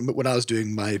like when I was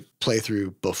doing my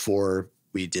playthrough before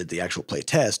we did the actual play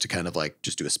test to kind of like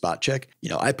just do a spot check, you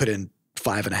know, I put in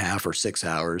 5.5 or 6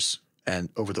 hours and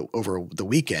over the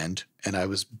weekend, and I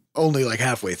was only like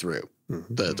halfway through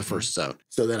the first zone.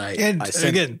 So then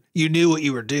again, you knew what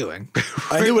you were doing.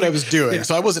 I knew what I was doing.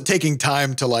 So I wasn't taking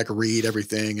time to like read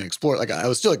everything and explore. Like I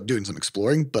was still like doing some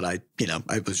exploring, but I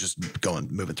was just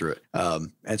moving through it.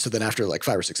 And so then after like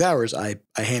 5 or 6 hours, I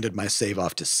handed my save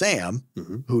off to Sam,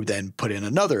 who then put in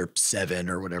another 7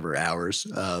 or whatever hours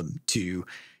to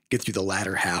get through the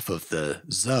latter half of the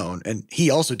zone. And he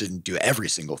also didn't do every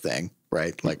single thing,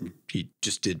 right? Like he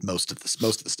just did most of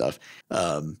the stuff.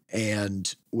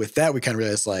 And with that, we kind of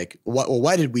realized like,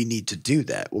 why did we need to do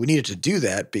that? Well, we needed to do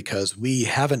that because we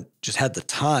haven't just had the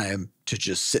time to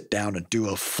just sit down and do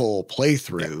a full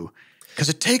playthrough. Because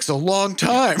it takes a long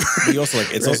time. But you also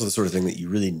like it's also the sort of thing that you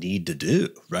really need to do,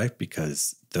 right?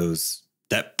 Because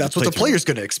that's what the player's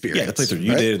going to experience. Yeah, the playthrough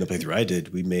you did and the playthrough I did,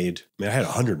 I had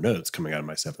 100 notes coming out of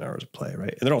my 7 hours of play,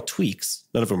 right? And they're all tweaks.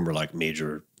 None of them were like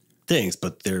major things,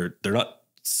 but they're not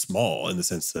small in the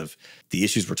sense of the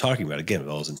issues we're talking about. Again, with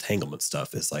all those entanglement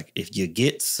stuff is like if you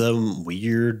get some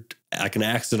weird, like an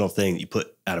accidental thing that you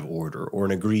put out of order or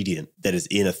an ingredient that is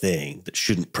in a thing that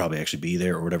shouldn't probably actually be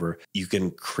there or whatever, you can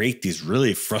create these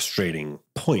really frustrating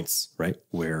points, right?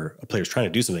 Where a player's trying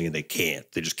to do something and they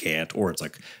just can't, or it's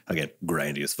like, again,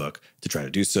 grindy as fuck to try to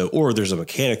do so. Or there's a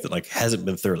mechanic that like hasn't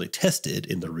been thoroughly tested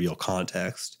in the real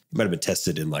context. It might have been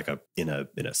tested in like in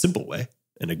a simple way.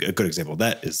 And a good example of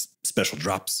that is special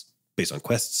drops based on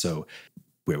quests. So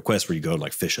we have a quest where you go and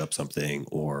like fish up something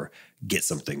or get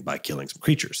something by killing some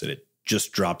creatures. And it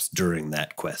just drops during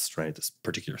that quest, right? This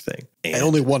particular thing. And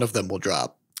only one of them will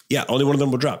drop. Yeah, only one of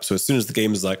them will drop. So as soon as the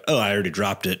game is like, oh, I already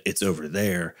dropped it, it's over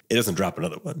there, it doesn't drop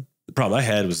another one. The problem I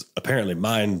had was apparently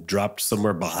mine dropped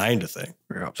somewhere behind a thing.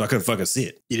 Yeah. So I couldn't fucking see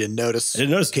it. You didn't notice? I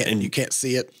didn't notice. And you can't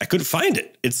see it? I couldn't find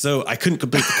it. And so I couldn't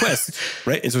complete the quest,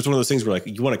 right? And so it's one of those things where like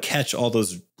you want to catch all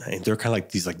those, and they're kind of like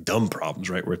these like dumb problems,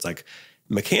 right? Where it's like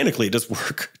mechanically it does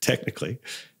work technically,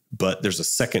 but there's a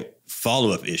second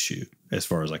follow-up issue as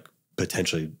far as like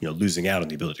potentially, losing out on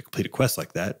the ability to complete a quest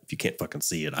like that if you can't fucking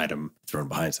see an item thrown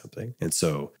behind something. And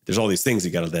so there's all these things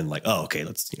you got to then like, oh, okay,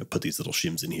 let's put these little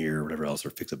shims in here or whatever else or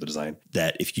fix up the design.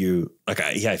 That if you like,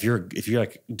 if you're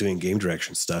like doing game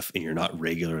direction stuff and you're not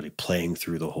regularly playing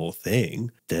through the whole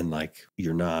thing, then like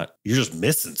you're just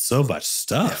missing so much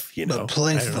stuff. But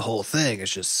playing through the whole thing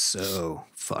is just so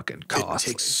fucking costly.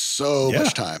 It takes so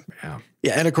much time.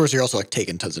 Yeah, and of course you're also like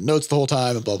taking tons of notes the whole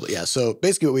time and blah blah. Yeah, so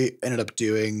basically what we ended up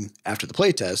doing after the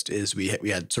playtest is we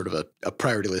had sort of a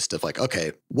priority list of like,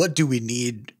 okay, what do we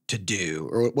need to do,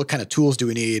 or what kind of tools do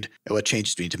we need, and what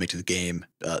changes do we need to make to the game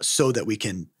so that we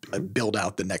can build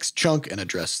out the next chunk and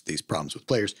address these problems with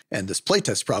players. And this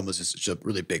playtest problem was just a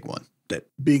really big one. That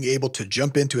being able to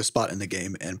jump into a spot in the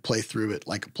game and play through it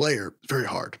like a player is very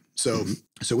hard. So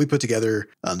so we put together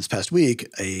this past week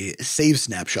a save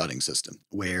snapshotting system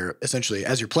where essentially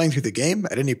as you're playing through the game,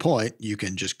 at any point, you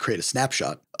can just create a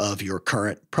snapshot of your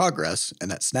current progress.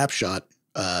 And that snapshot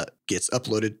gets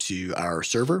uploaded to our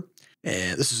server.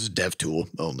 And this is a dev tool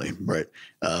only, right?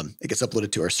 It gets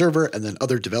uploaded to our server, and then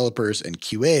other developers and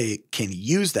QA can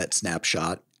use that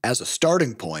snapshot as a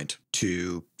starting point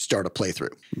to start a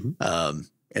playthrough.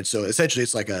 And so essentially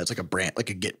it's like a branch, like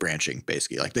a Git branching,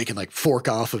 basically. Like they can like fork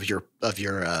off of your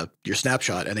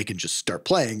snapshot, and they can just start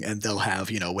playing, and they'll have,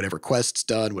 whatever quests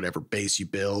done, whatever base you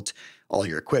built, all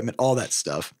your equipment, all that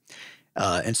stuff.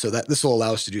 And so that this will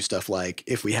allow us to do stuff like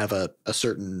if we have a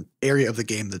certain area of the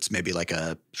game that's maybe like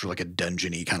a sort of like a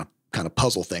dungeony kind of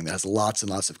puzzle thing that has lots and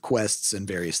lots of quests and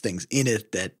various things in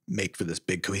it that make for this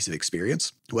big cohesive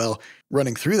experience. Well,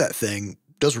 running through that thing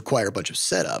does require a bunch of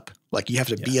setup. Like you have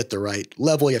to be at the right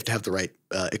level, you have to have the right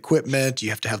equipment, you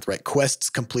have to have the right quests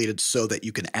completed so that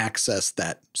you can access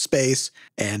that space.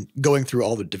 And going through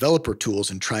all the developer tools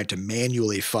and trying to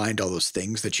manually find all those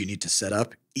things that you need to set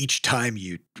up each time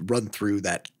you run through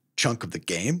that chunk of the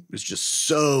game is just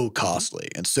so costly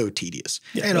and so tedious.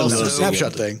 Yeah, and also the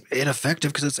snapshot thing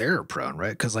ineffective because it's error prone,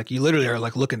 right? Because like you literally are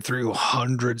like looking through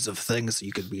hundreds of things that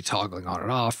you could be toggling on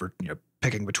and off, or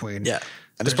picking between. Yeah,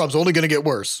 and this problem's only going to get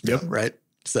worse. Yep. Right.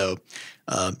 So,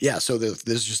 so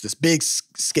there's just this big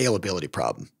scalability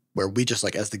problem where we just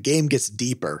like as the game gets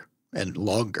deeper and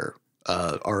longer,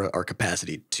 our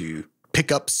capacity to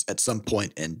pick up at some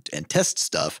point and test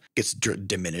stuff gets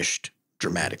diminished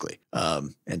dramatically.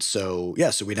 And so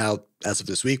we now, as of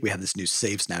this week, we have this new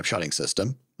save snapshotting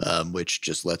system, which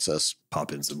just lets us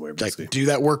pop in somewhere, basically. Like do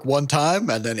that work one time,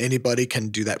 and then anybody can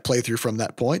do that playthrough from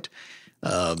that point.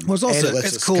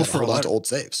 It's cool for hold on to old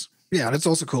saves. Yeah, and it's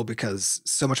also cool because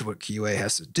so much of what QA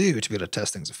has to do to be able to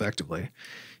test things effectively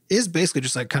is basically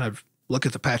just like kind of look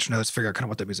at the patch notes, figure out kind of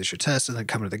what that means they should test, and then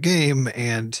come into the game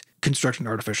and construct an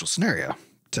artificial scenario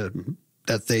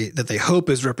that they hope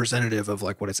is representative of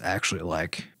like what it's actually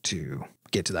like to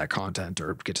get to that content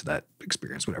or get to that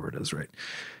experience, whatever it is, right?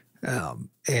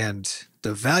 And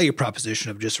the value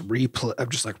proposition of just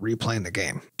replaying the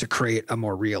game to create a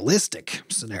more realistic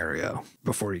scenario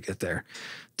before you get there,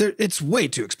 it's way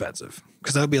too expensive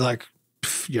because that would be like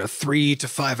 3 to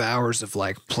 5 hours of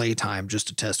like playtime just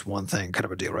to test one thing, kind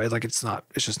of a deal, right? Like it's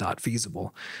just not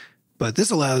feasible. But this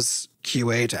allows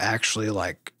QA to actually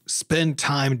like spend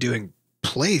time doing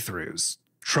playthroughs,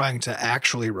 trying to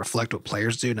actually reflect what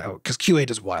players do now, because QA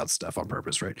does wild stuff on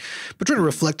purpose, right? But trying to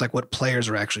reflect like what players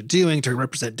are actually doing to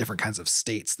represent different kinds of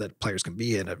states that players can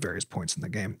be in at various points in the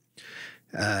game.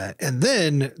 And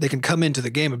then they can come into the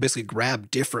game and basically grab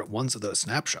different ones of those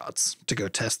snapshots to go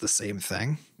test the same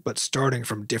thing, but starting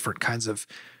from different kinds of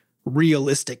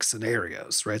realistic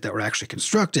scenarios, right? That were actually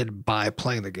constructed by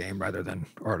playing the game rather than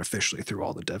artificially through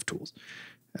all the dev tools.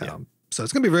 So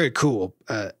it's going to be very cool.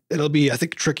 It'll be, I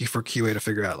think, tricky for QA to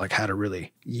figure out like how to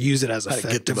really use it as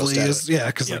effectively as,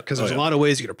 because there's a lot of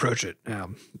ways you can approach it.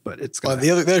 But it's gonna,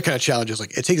 the other kind of challenge is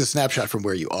like it takes a snapshot from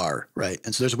where you are, right?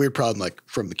 And so there's a weird problem like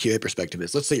from the QA perspective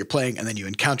is let's say you're playing and then you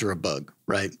encounter a bug,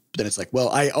 right? But then it's like, well,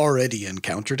 I already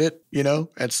encountered it,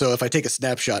 And so if I take a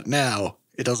snapshot now,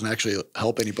 it doesn't actually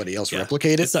help anybody else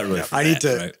replicate it. It's not really. Right?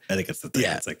 I think it's the thing.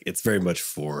 Yeah. It's like it's very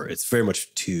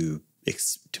much to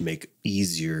make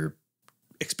easier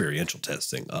experiential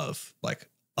testing of like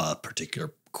a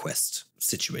particular quest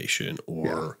situation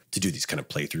or to do these kind of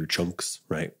playthrough chunks,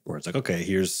 right? Where it's like, okay,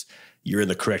 you're in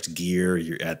the correct gear,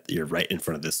 you're right in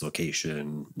front of this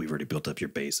location. We've already built up your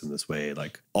base in this way,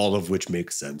 like all of which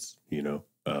makes sense,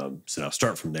 So now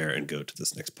start from there and go to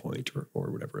this next point or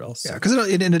whatever else. Yeah, because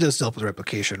it does help with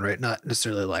replication, right? Not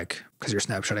necessarily like because you're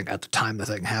snapshotting at the time the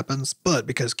thing happens, but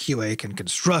because QA can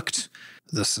construct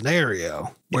the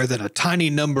scenario where then a tiny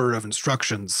number of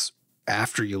instructions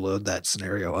after you load that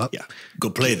scenario up. Yeah, go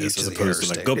play this as opposed to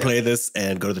like go play this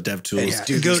and go to the dev tools.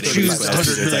 Go choose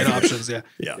 100 million options.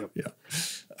 Yeah.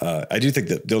 I do think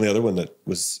that the only other one that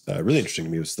was really interesting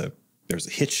to me was that there's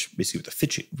a hitch basically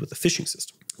with the fishing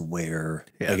system where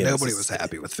again, nobody was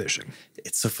happy with fishing.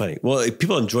 It's so funny. Well,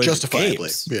 people enjoyed justifiably,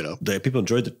 the games. People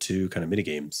enjoyed the two kind of mini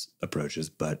games approaches,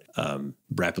 but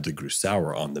rapidly grew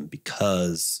sour on them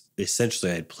because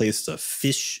essentially I had placed a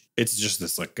fish. It's just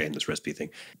this like again, this recipe thing.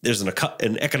 There's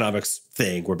an economics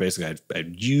thing where basically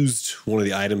I'd used one of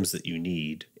the items that you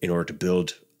need in order to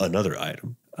build another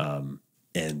item,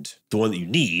 and the one that you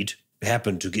need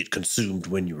happened to get consumed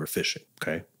when you were fishing.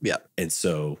 Okay. Yeah. And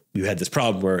so you had this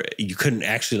problem where you couldn't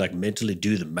actually like mentally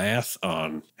do the math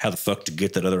on how the fuck to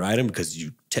get that other item because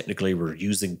you technically were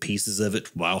using pieces of it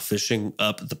while fishing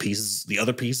up the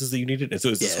other pieces that you needed. And so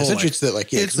it's this whole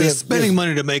it's spending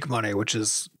money to make money, which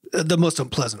is the most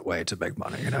unpleasant way to make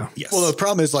money, Yes. Well, the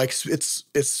problem is like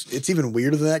it's even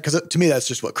weirder than that because to me that's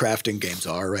just what crafting games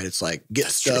are, right? It's like get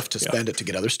stuff to spend it to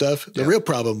get other stuff. The real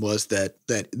problem was that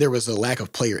there was a lack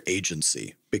of player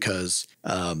agency because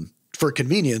for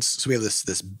convenience, so we have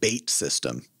this bait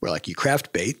system where like you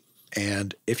craft bait,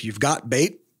 and if you've got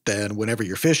bait, then whenever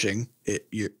you're fishing,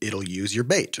 it'll use your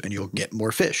bait and you'll get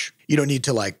more fish. You don't need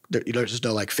to there's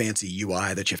no like fancy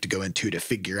UI that you have to go into to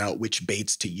figure out which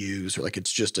baits to use, or like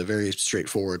it's just a very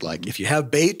straightforward, like if you have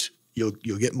bait,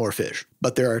 you'll get more fish.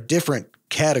 But there are different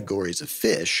categories of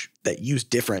fish that use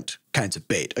different kinds of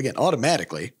bait. Again,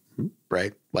 automatically,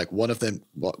 right? Like one of them,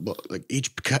 like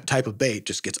each type of bait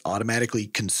just gets automatically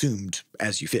consumed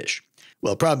as you fish.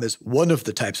 Well, the problem is one of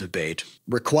the types of bait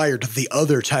required the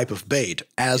other type of bait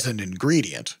as an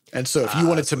ingredient. And so if you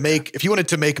wanted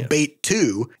to make bait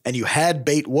 2 and you had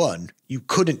bait 1, you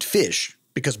couldn't fish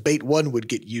because bait 1 would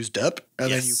get used up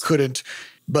and then you couldn't.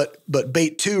 But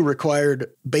bait 2 required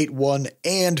bait 1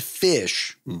 and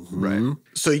fish. Right.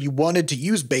 So you wanted to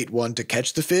use bait 1 to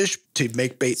catch the fish to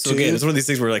make bait 2. So again, it's one of these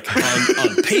things where like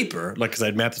on paper, like because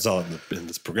I'd mapped this all in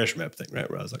this progression map thing, right?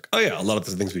 Where I was like, oh yeah, a lot of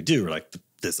the things we do are like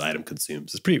this item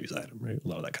consumes this previous item, right? A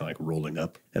lot of that kind of like rolling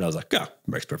up. And I was like,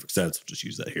 makes perfect sense. We'll just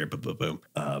use that here. Boom, boom,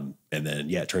 boom. And then,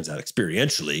 it turns out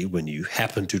experientially, when you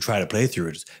happen to try to play through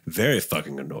it, it's very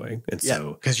fucking annoying. And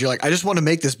so, because you're like, I just want to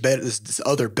make this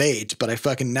other bait, but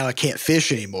now I can't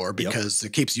fish anymore because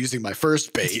it keeps using my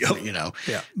first bait, you know?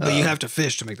 Yeah. But you have to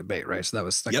fish to make the bait, right? So that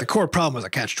was like the core problem was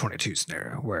a catch-22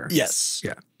 scenario where. Yes.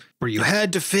 Yeah. Where you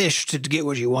had to fish to get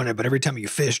what you wanted, but every time you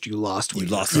fished, you lost. You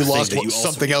lost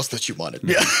something else that you wanted.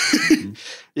 Yeah.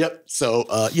 Yep.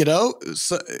 So,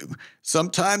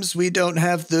 sometimes we don't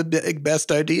have the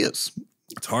best ideas.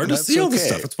 It's hard to see all this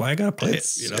stuff. That's why I got to play it.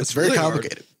 It's very really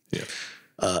complicated.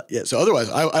 Hard. Yeah. So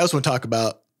otherwise, I also want to talk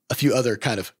about a few other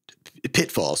kind of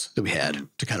pitfalls that we had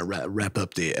to kind of wrap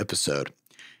up the episode.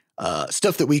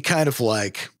 Stuff that we kind of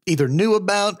like either knew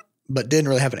about but didn't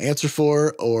really have an answer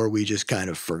for, or we just kind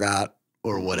of forgot,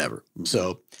 or whatever.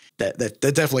 So that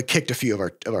definitely kicked a few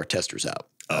of our testers out.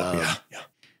 Yeah.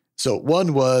 So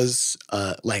one was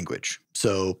language.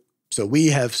 So we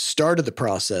have started the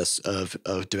process of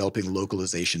developing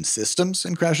localization systems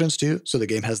in Crashlands 2. So the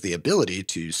game has the ability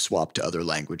to swap to other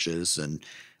languages, and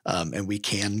we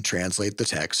can translate the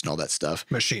text and all that stuff.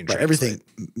 Machine but translate.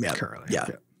 Everything, currently.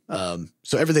 Yeah.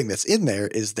 So everything that's in there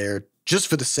is there just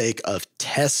for the sake of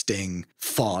testing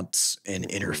fonts and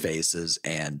interfaces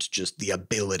and just the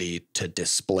ability to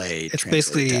display. It's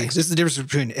basically, this is the difference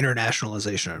between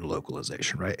internationalization and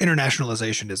localization, right?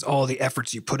 Internationalization is all the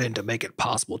efforts you put in to make it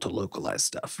possible to localize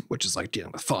stuff, which is like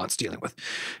dealing with fonts, dealing with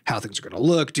how things are going to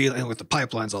look, dealing with the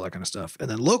pipelines, all that kind of stuff. And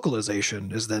then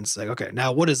localization is then saying, okay,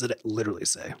 now what does it literally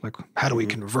say? Like, how do we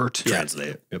convert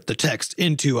translate the text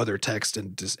into other text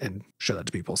and show that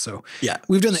to people? So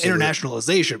we've done the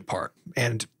internationalization part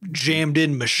and jammed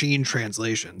in machine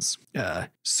translations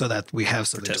so that we have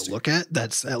something to look at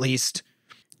that's at least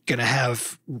going to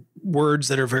have words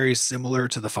that are very similar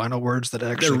to the final words that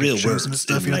actually real shows words and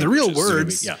stuff. in The real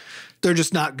languages, words, they're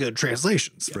just not good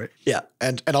translations, right? Yeah,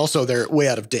 and also they're way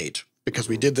out of date because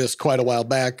we did this quite a while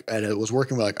back and it was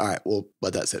working. We're like, all right, we'll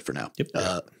let that sit for now.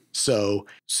 Yep. So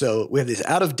we have these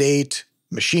out of date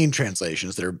machine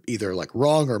translations that are either like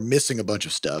wrong or missing a bunch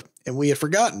of stuff, and we had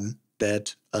forgotten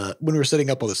that when we were setting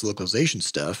up all this localization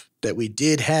stuff, that we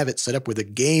did have it set up where the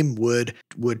game would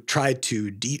try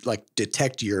to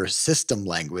detect your system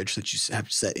language that you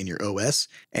have set in your OS.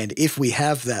 And if we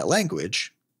have that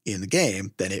language in the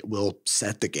game, then it will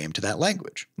set the game to that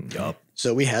language. Yup.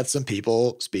 So we had some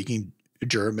people speaking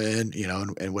German,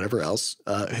 and whatever else,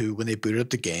 who, when they booted up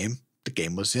the game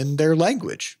was in their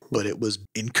language, but it was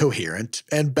incoherent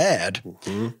and bad.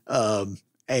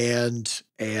 And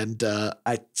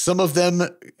some of them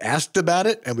asked about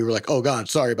it, and we were like, "Oh God,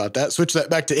 sorry about that. Switch that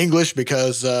back to English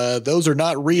because those are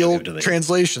not real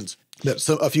translations."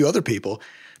 So a few other people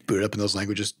booted up in those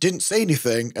languages, didn't say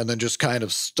anything, and then just kind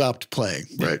of stopped playing,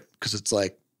 right? Because it's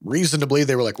like reasonably,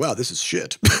 they were like, "Wow, this is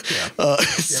shit."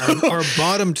 Our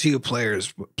bottom two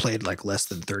players played like less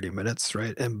than 30 minutes,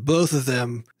 right? And both of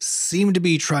them seemed to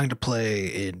be trying to play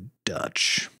in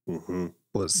Dutch.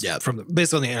 Was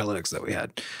based on the analytics that we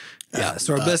had.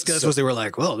 So our best guess was they were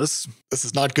like, well, this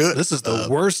is not good. This is the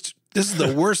worst. This is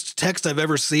the worst text I've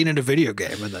ever seen in a video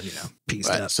game. And then, pieced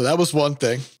out. So that was one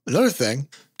thing. Another thing,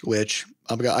 which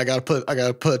I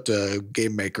gotta put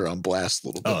Game Maker on blast a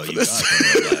little bit. For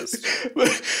this.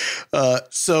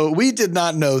 So we did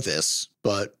not know this,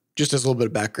 but just as a little bit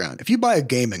of background, if you buy a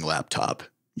gaming laptop,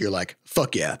 you're like,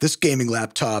 fuck yeah, this gaming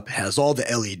laptop has all the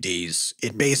LEDs.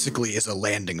 It basically is a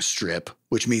landing strip,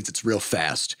 which means it's real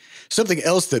fast. Something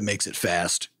else that makes it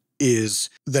fast is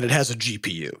that it has a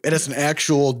GPU. It has an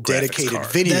actual dedicated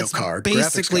video card.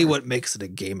 Basically what makes it a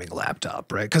gaming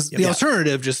laptop, right? Because the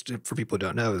alternative, just for people who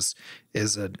don't know,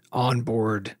 is an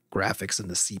onboard graphics in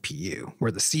the CPU,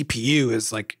 where the CPU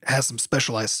is like has some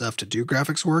specialized stuff to do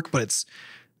graphics work, but it's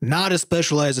not as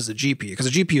specialized as a GPU, because a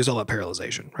GPU is all about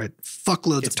parallelization, right?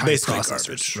 Fuckloads of tiny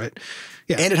processors, garbage. Right?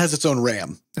 Yeah, and it has its own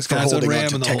RAM. It's got its own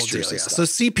RAM and the whole deal. Yeah. So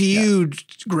CPU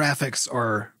graphics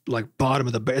are like bottom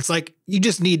of the. It's like you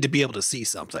just need to be able to see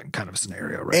something, kind of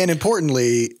scenario, right? And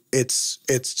importantly, it's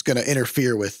going to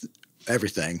interfere with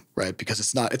everything, right? Because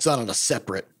it's not on a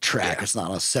separate track. Yeah. It's not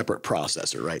on a separate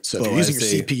processor, right? So if you're using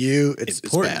your CPU, it's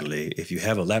importantly, bad. If you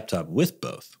have a laptop with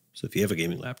both. So if you have a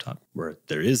gaming laptop where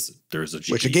there's a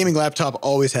GPU. Which a gaming laptop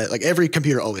always has, like every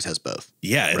computer always has both.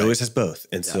 Yeah, it always has both.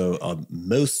 And so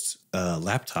most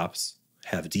laptops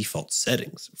have default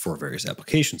settings for various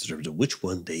applications in terms of which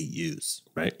one they use,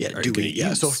 right?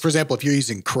 Yeah, So for example, if you're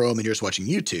using Chrome and you're just watching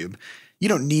YouTube, you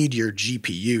don't need your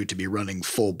GPU to be running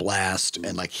full blast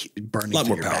and like burning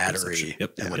through your battery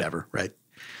and whatever, right?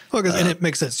 Well, and it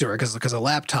makes sense too, right? Because a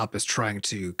laptop is trying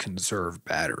to conserve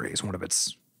batteries, one of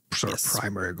its sort of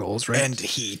primary goals, right? And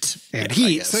heat.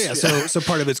 So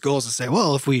part of its goal is to say,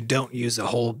 well, if we don't use a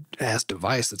whole ass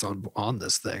device that's on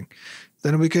this thing,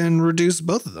 then we can reduce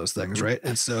both of those things, right?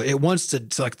 And so it wants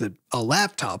to a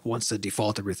laptop wants to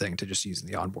default everything to just using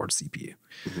the onboard CPU.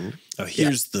 Mm-hmm. Now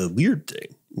here's the weird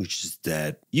thing, which is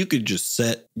that you could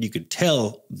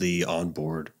tell the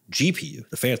onboard GPU,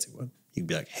 the fancy one, you can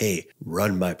be like, hey,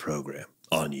 run my program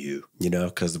on you,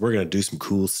 because we're going to do some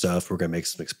cool stuff. We're going to make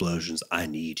some explosions. I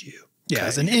need you. Yeah,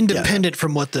 as an independent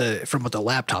from what the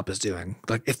laptop is doing.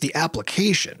 Like if the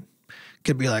application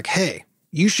could be like, hey,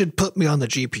 you should put me on the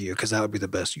GPU because that would be the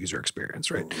best user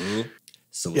experience, right? Mm-hmm.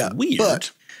 So it's weird.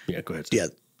 But go ahead.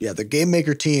 The Game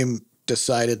Maker team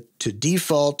decided to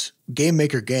default Game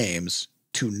Maker games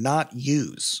to not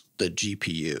use the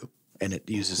GPU, and it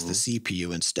uses the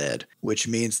CPU instead, which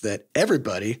means that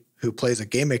everybody who plays a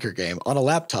Game Maker game on a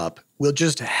laptop will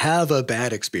just have a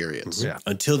bad experience. Yeah.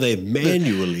 Until they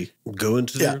manually go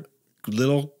into their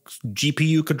little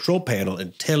GPU control panel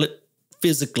and tell it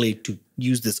physically to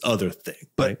use this other thing.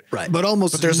 But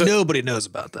nobody knows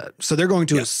about that. So they're going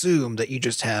to assume that you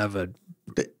just have a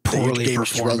poorly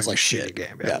performing runs like shit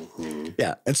game.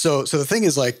 Yeah. And so the thing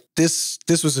is, like, this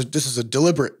is a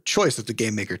deliberate choice that the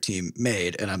Game Maker team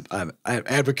made, and I'm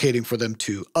advocating for them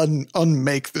to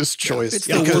unmake this choice. It's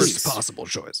the worst possible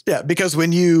choice. Yeah, because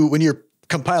when you're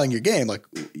compiling your game, like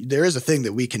there is a thing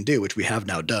that we can do, which we have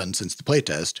now done since the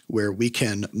playtest, where we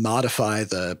can modify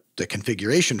the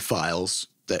configuration files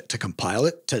to compile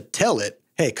it, to tell it,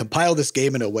 hey, compile this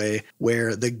game in a way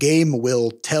where the game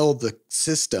will tell the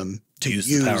system to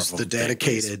use the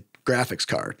dedicated graphics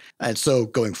card. And so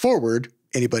going forward,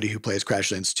 anybody who plays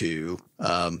Crashlands 2,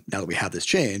 now that we have this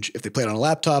change, if they play it on a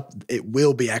laptop, it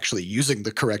will be actually using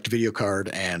the correct video card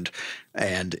and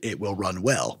it will run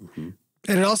well. Mm-hmm.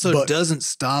 And it also doesn't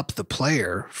stop the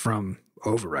player from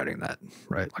overriding that,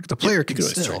 right? Like the player can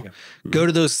still go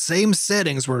to those same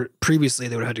settings where previously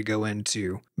they would have had to go in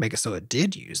to make it so it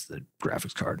did use the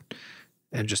graphics card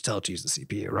and just tell it to use the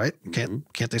CPU, right?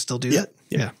 Can't they still do that?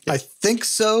 Yeah. I think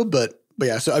so, but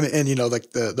yeah. So I mean, and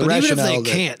like the rationale, even if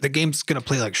they can't, the game's gonna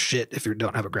play like shit if you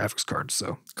don't have a graphics card.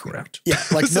 So correct. Yeah,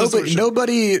 like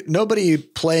nobody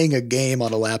playing a game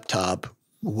on a laptop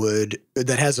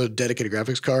that has a dedicated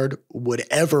graphics card would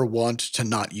ever want to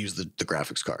not use the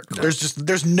graphics card. No.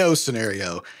 There's no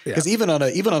scenario, because even on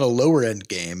a lower end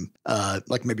game,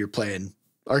 like maybe you're playing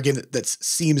our game that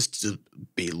seems to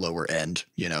be lower end,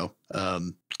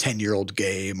 10-year-old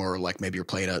game, or like maybe you're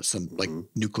playing some like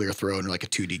Nuclear Throne or like a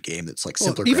 2D game that's like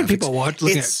simpler. Even graphics. People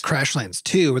looking at Crashlands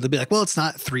 2, where they'll be like, well, it's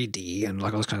not 3D and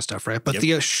like all this kind of stuff, right? But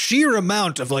the sheer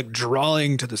amount of like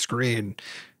drawing to the screen.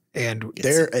 And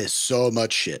there is so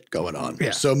much shit going on.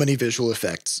 Yeah. So many visual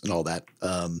effects and all that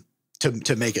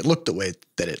to make it look the way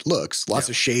that it looks. Lots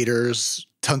of shaders,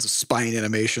 tons of spine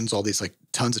animations, all these like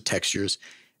tons of textures.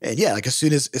 And like as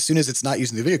soon as it's not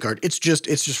using the video card, it's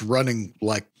just running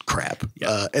like crap.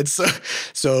 Yeah. And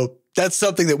so that's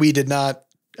something that we did not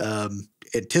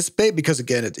anticipate, because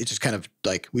again, it just kind of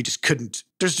like we just couldn't.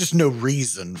 There's just no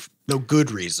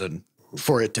good reason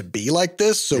for it to be like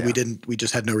this. So we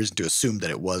just had no reason to assume that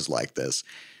it was like this.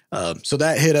 So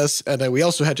that hit us. And then we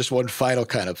also had just one final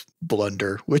kind of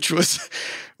blunder, which was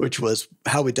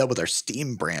how we dealt with our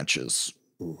Steam branches,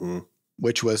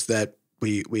 which was that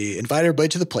we invite everybody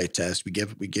to the playtest. We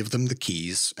give them the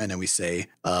keys, and then we say,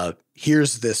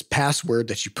 here's this password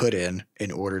that you put in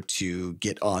order to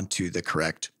get onto the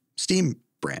correct Steam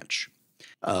branch.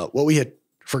 What we had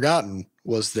forgotten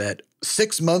was that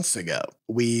 6 months ago,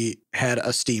 we had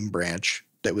a Steam branch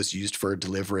that was used for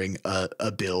delivering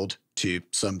a build to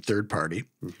some third party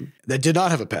that did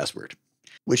not have a password,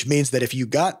 which means that if you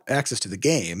got access to the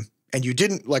game and you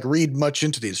didn't like read much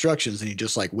into the instructions and you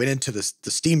just like went into the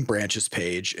Steam branches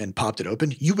page and popped it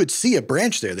open, you would see a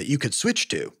branch there that you could switch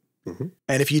to.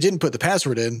 And if you didn't put the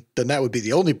password in, then that would be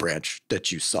the only branch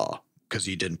that you saw because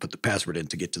you didn't put the password in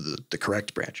to get to the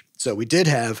correct branch. So we did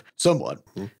have someone,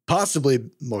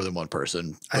 possibly more than one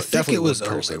person. I think it was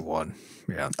only one.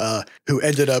 Yeah. Who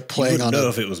ended up playing you wouldn't know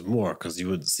if it was more because you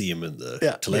wouldn't see him in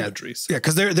the telemetry. Yeah,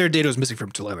 because their data was missing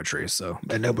from telemetry, so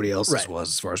and nobody else's was,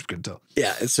 as far as we can tell.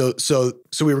 Yeah, and so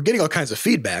we were getting all kinds of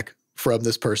feedback from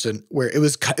this person where it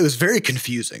was very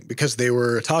confusing because they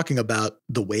were talking about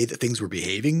the way that things were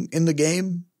behaving in the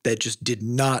game that just did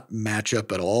not match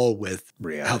up at all with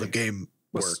how the game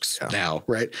works now,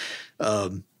 right?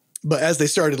 But as they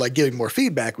started like giving more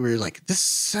feedback, we were like, this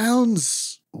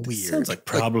sounds weird. Sounds like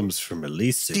problems from at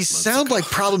least 6 months These sound ago. like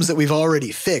problems that we've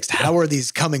already fixed. How are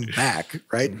these coming back,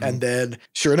 right? And then,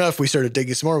 sure enough, we started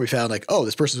digging some more. We found like, oh,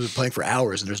 this person's been playing for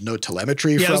hours, and there's no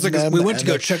telemetry from them. We went to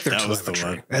go check their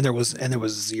telemetry, and there was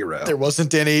zero. There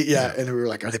wasn't any, and we were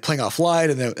like, are they playing offline?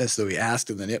 And so we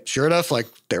asked, and then sure enough, like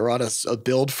they were on a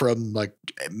build from like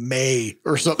May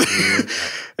or something,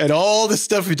 and all the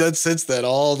stuff we've done since then,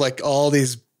 all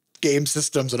these game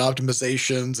systems and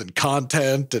optimizations and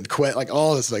content and like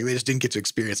all this, like they just didn't get to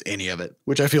experience any of it,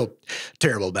 which I feel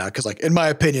terrible about because like in my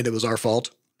opinion it was our fault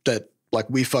that like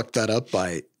we fucked that up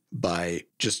by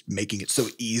just making it so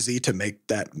easy to make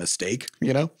that mistake,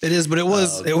 you know? It is, but it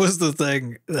was the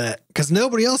thing that because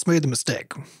nobody else made the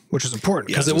mistake, which is important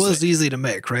because it was easy to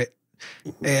make, right?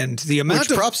 And the amount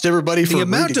of props to everybody for the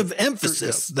amount of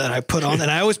emphasis that I put on,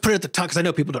 and I always put it at the top because I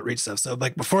know people don't read stuff. So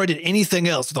like before I did anything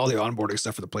else with all the onboarding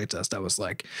stuff for the playtest, I was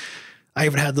like, I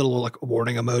even had the little like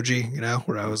warning emoji, you know,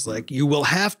 where I was like, you will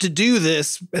have to do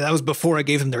this. And that was before I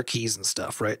gave them their keys and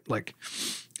stuff, right? Like,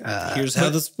 here's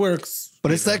how this works.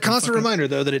 But it's that constant reminder,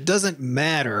 though, that it doesn't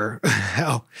matter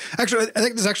how. Actually, I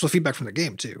think there's actual feedback from the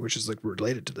game too, which is like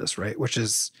related to this, right? Which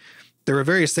is there were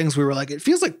various things we were like, it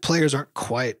feels like players aren't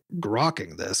quite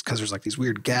grokking this because there's like these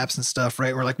weird gaps and stuff,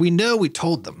 right? We're like, we know we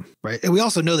told them, right? And we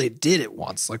also know they did it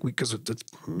once, like we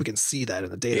can see that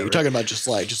in the data. Yeah, you're talking about just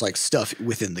like stuff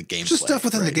within the gameplay. Just stuff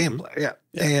within the gameplay, yeah.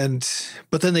 And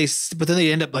but then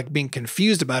they end up like being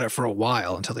confused about it for a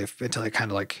while until they kind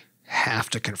of like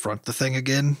have to confront the thing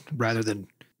again, rather than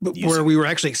where we were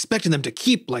actually expecting them to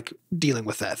keep like dealing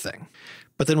with that thing.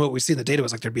 But then what we see in the data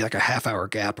was like there'd be like a half-hour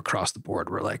gap across the board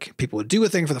where like people would do a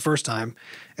thing for the first time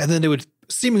and then they would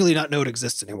seemingly not know it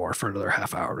exists anymore for another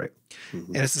half hour, right?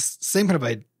 And it's the same kind of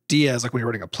idea as like when you're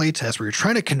running a play test where you're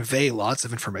trying to convey lots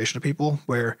of information to people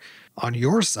where on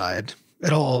your side,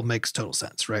 it all makes total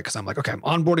sense, right? Because I'm like, okay, I'm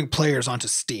onboarding players onto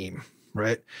Steam,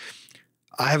 right?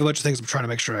 I have a bunch of things I'm trying to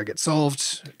make sure I get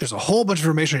solved. There's a whole bunch of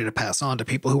information I need to pass on to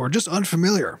people who are just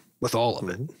unfamiliar with all of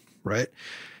it, right?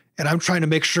 And I'm trying to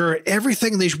make sure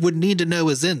everything they would need to know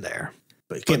is in there.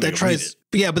 But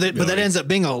that ends up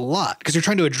being a lot because you're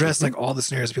trying to address like all the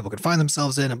scenarios that people could find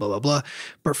themselves in and blah, blah, blah.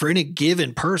 But for any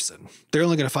given person, they're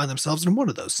only going to find themselves in one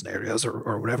of those scenarios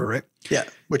or whatever, right? Yeah,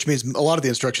 which means a lot of the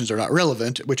instructions are not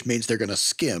relevant, which means they're going to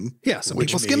skim. Yeah, some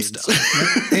people skim stuff.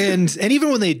 Right? and even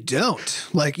when they don't,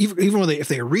 like even when if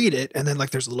they read it and then like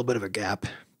there's a little bit of a gap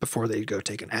before they go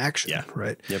take an action,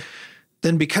 right? Yep.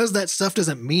 Then because that stuff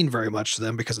doesn't mean very much to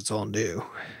them because it's all new,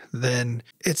 then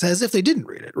it's as if they didn't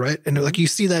read it, right? And like you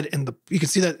can see that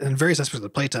in various aspects of the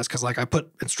playtest because like I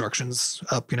put instructions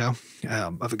up, you know,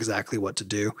 of exactly what to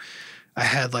do. I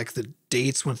had like the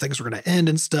dates when things were going to end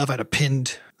and stuff. I had a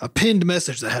pinned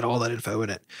message that had all that info in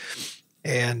it.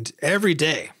 And every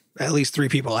day, at least 3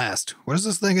 people asked, what is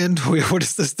this thing end? What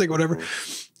is this thing? Whatever.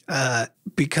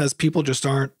 Because people just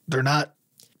they're not.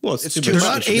 Well, they're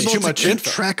not able to keep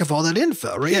track of all that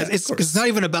info, right? Yeah, it's not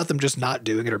even about them just not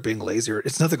doing it or being lazy.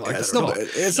 It's nothing like that at all.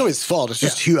 It's nobody's fault. It's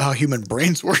just how human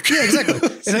brains work. Yeah, exactly.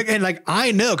 and like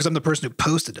I know because I'm the person who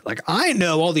posted it. Like I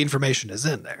know all the information is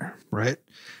in there, right?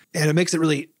 And it makes it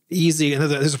really easy. And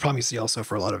there's a problem you see also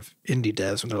for a lot of indie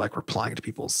devs when they're like replying to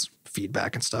people's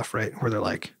feedback and stuff, right? Where they're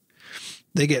like,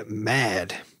 they get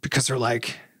mad because they're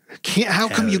like, how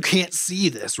come you can't see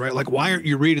this, right? Like, why aren't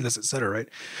you reading this, et cetera, right?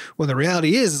 Well, the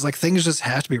reality is like things just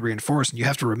have to be reinforced. And you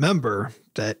have to remember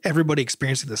that everybody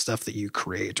experiencing the stuff that you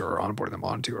create or onboard them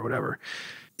onto or whatever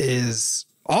is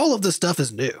all of the stuff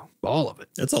is new. All of it.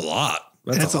 It's a lot.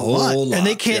 That's a lot. And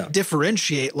they can't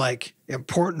differentiate like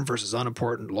important versus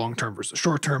unimportant, long-term versus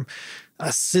short-term,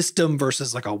 a system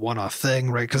versus like a one-off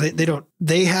thing, right? Because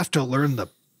they have to learn the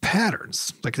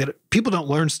patterns. Like people don't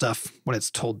learn stuff when it's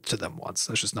told to them once.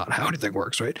 That's just not how anything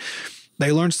works, right?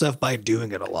 They learn stuff by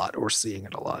doing it a lot or seeing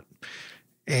it a lot.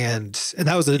 And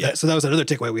that was so that was another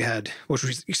takeaway we had, which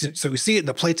we see it in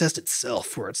the playtest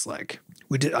itself, where it's like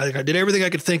I did everything I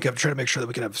could think of to try to make sure that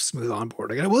we could have smooth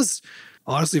onboarding, and it was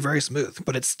honestly very smooth,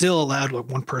 but it still allowed like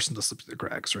one person to slip through the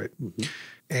cracks, right? Mm-hmm.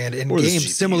 And in game,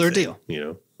 similar thing,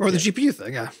 deal, or the GPU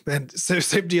thing, and so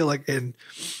same deal like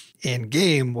in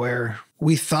game where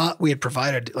we thought we had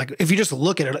provided, like if you just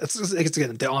look at it, it's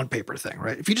again the on paper thing,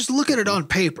 right? If you just look at it on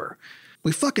paper.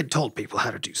 We fucking told people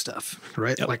how to do stuff,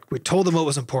 right? Yep. Like we told them what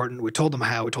was important. We told them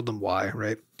how. We told them why,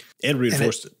 right? And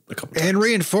reinforced it a couple times. And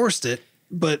reinforced it.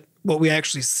 But what we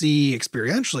actually see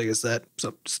experientially is that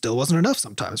still wasn't enough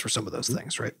sometimes for some of those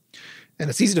things, right? And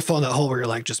it's easy to fall in that hole where you're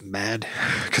like just mad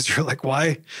because you're like,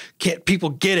 why can't people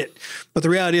get it? But the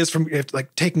reality is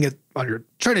like taking it on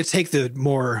trying to take the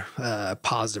more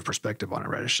positive perspective on it,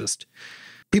 right? It's just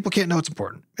people can't know it's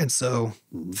important. And so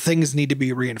things need to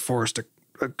be reinforced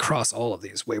across all of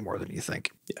these way more than you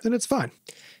think. Yeah. And it's fine.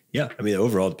 Yeah. I mean,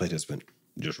 overall, the playtest went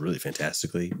just really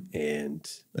fantastically.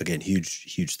 And again,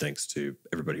 huge thanks to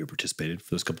everybody who participated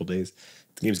for those couple of days.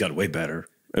 The game's gotten way better.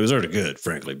 It was already good,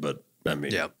 frankly, but I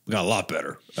mean, we got a lot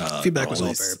better. Feedback was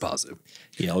all very positive.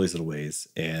 Yeah, all these little ways.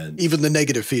 And even the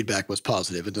negative feedback was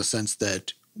positive in the sense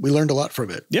that we learned a lot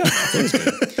from it. Yeah, that was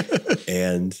good.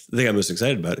 And the thing I'm most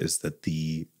excited about is that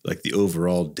the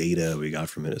overall data we got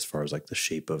from it, as far as like the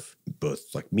shape of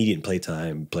both like median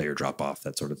playtime, player drop off,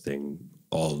 that sort of thing,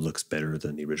 all looks better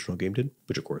than the original game did.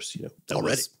 Which of course,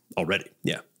 that already,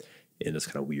 yeah, in this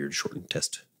kind of weird shortened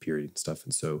test period and stuff.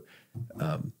 And so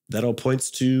that all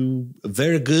points to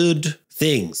very good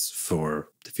things for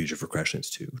the future for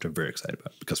Crashlands 2, which I'm very excited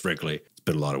about because frankly, it's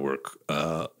been a lot of work,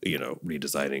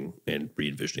 redesigning and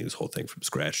re-envisioning this whole thing from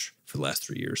scratch for the last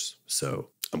 3 years. So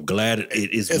I'm glad it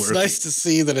is working. It's nice to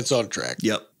see that it's on track.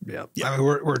 Yep. I mean,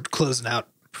 we're closing out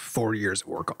 4 years of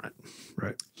work on it,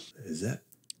 right? Is that?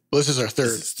 Well, this is our third.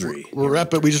 This is 3.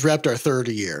 We just wrapped our third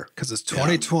year. Because it's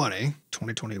 2020,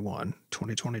 2021,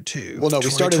 2022. Well, no, we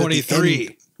started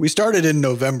 2023. We started in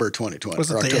November 2020.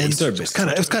 Was it the end? It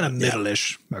was kind of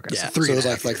middle-ish. Okay, yeah. So it was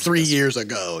like 3 years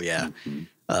ago. Yeah. Mm-hmm.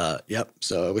 Yep.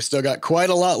 So we still got quite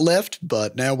a lot left,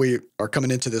 but now we are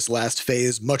coming into this last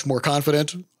phase much more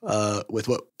confident with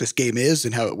what this game is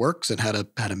and how it works and how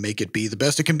to make it be the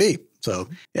best it can be. So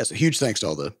yeah, so huge thanks to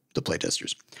all the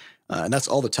playtesters. And that's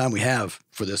all the time we have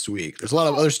for this week. There's a lot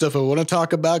of other stuff I want to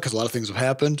talk about because a lot of things have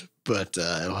happened, but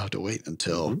I'll have to wait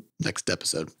until next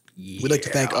episode. Yeah. We'd like to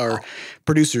thank our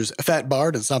producers, Fat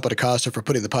Bard and Sampa DaCosta, for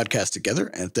putting the podcast together.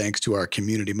 And thanks to our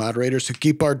community moderators who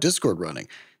keep our Discord running.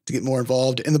 To get more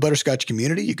involved in the Butterscotch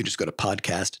community, you can just go to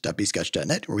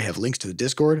podcast.bscotch.net, where we have links to the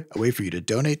Discord, a way for you to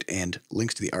donate, and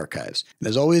links to the archives. And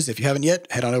as always, if you haven't yet,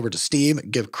 head on over to Steam,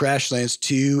 give Crashlands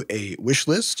 2 a wish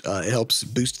list. It helps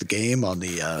boost the game on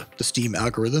the Steam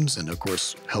algorithms, and of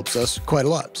course, helps us quite a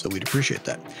lot. So we'd appreciate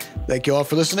that. Thank you all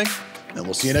for listening, and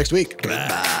we'll see you next week.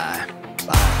 Goodbye.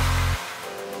 Bye.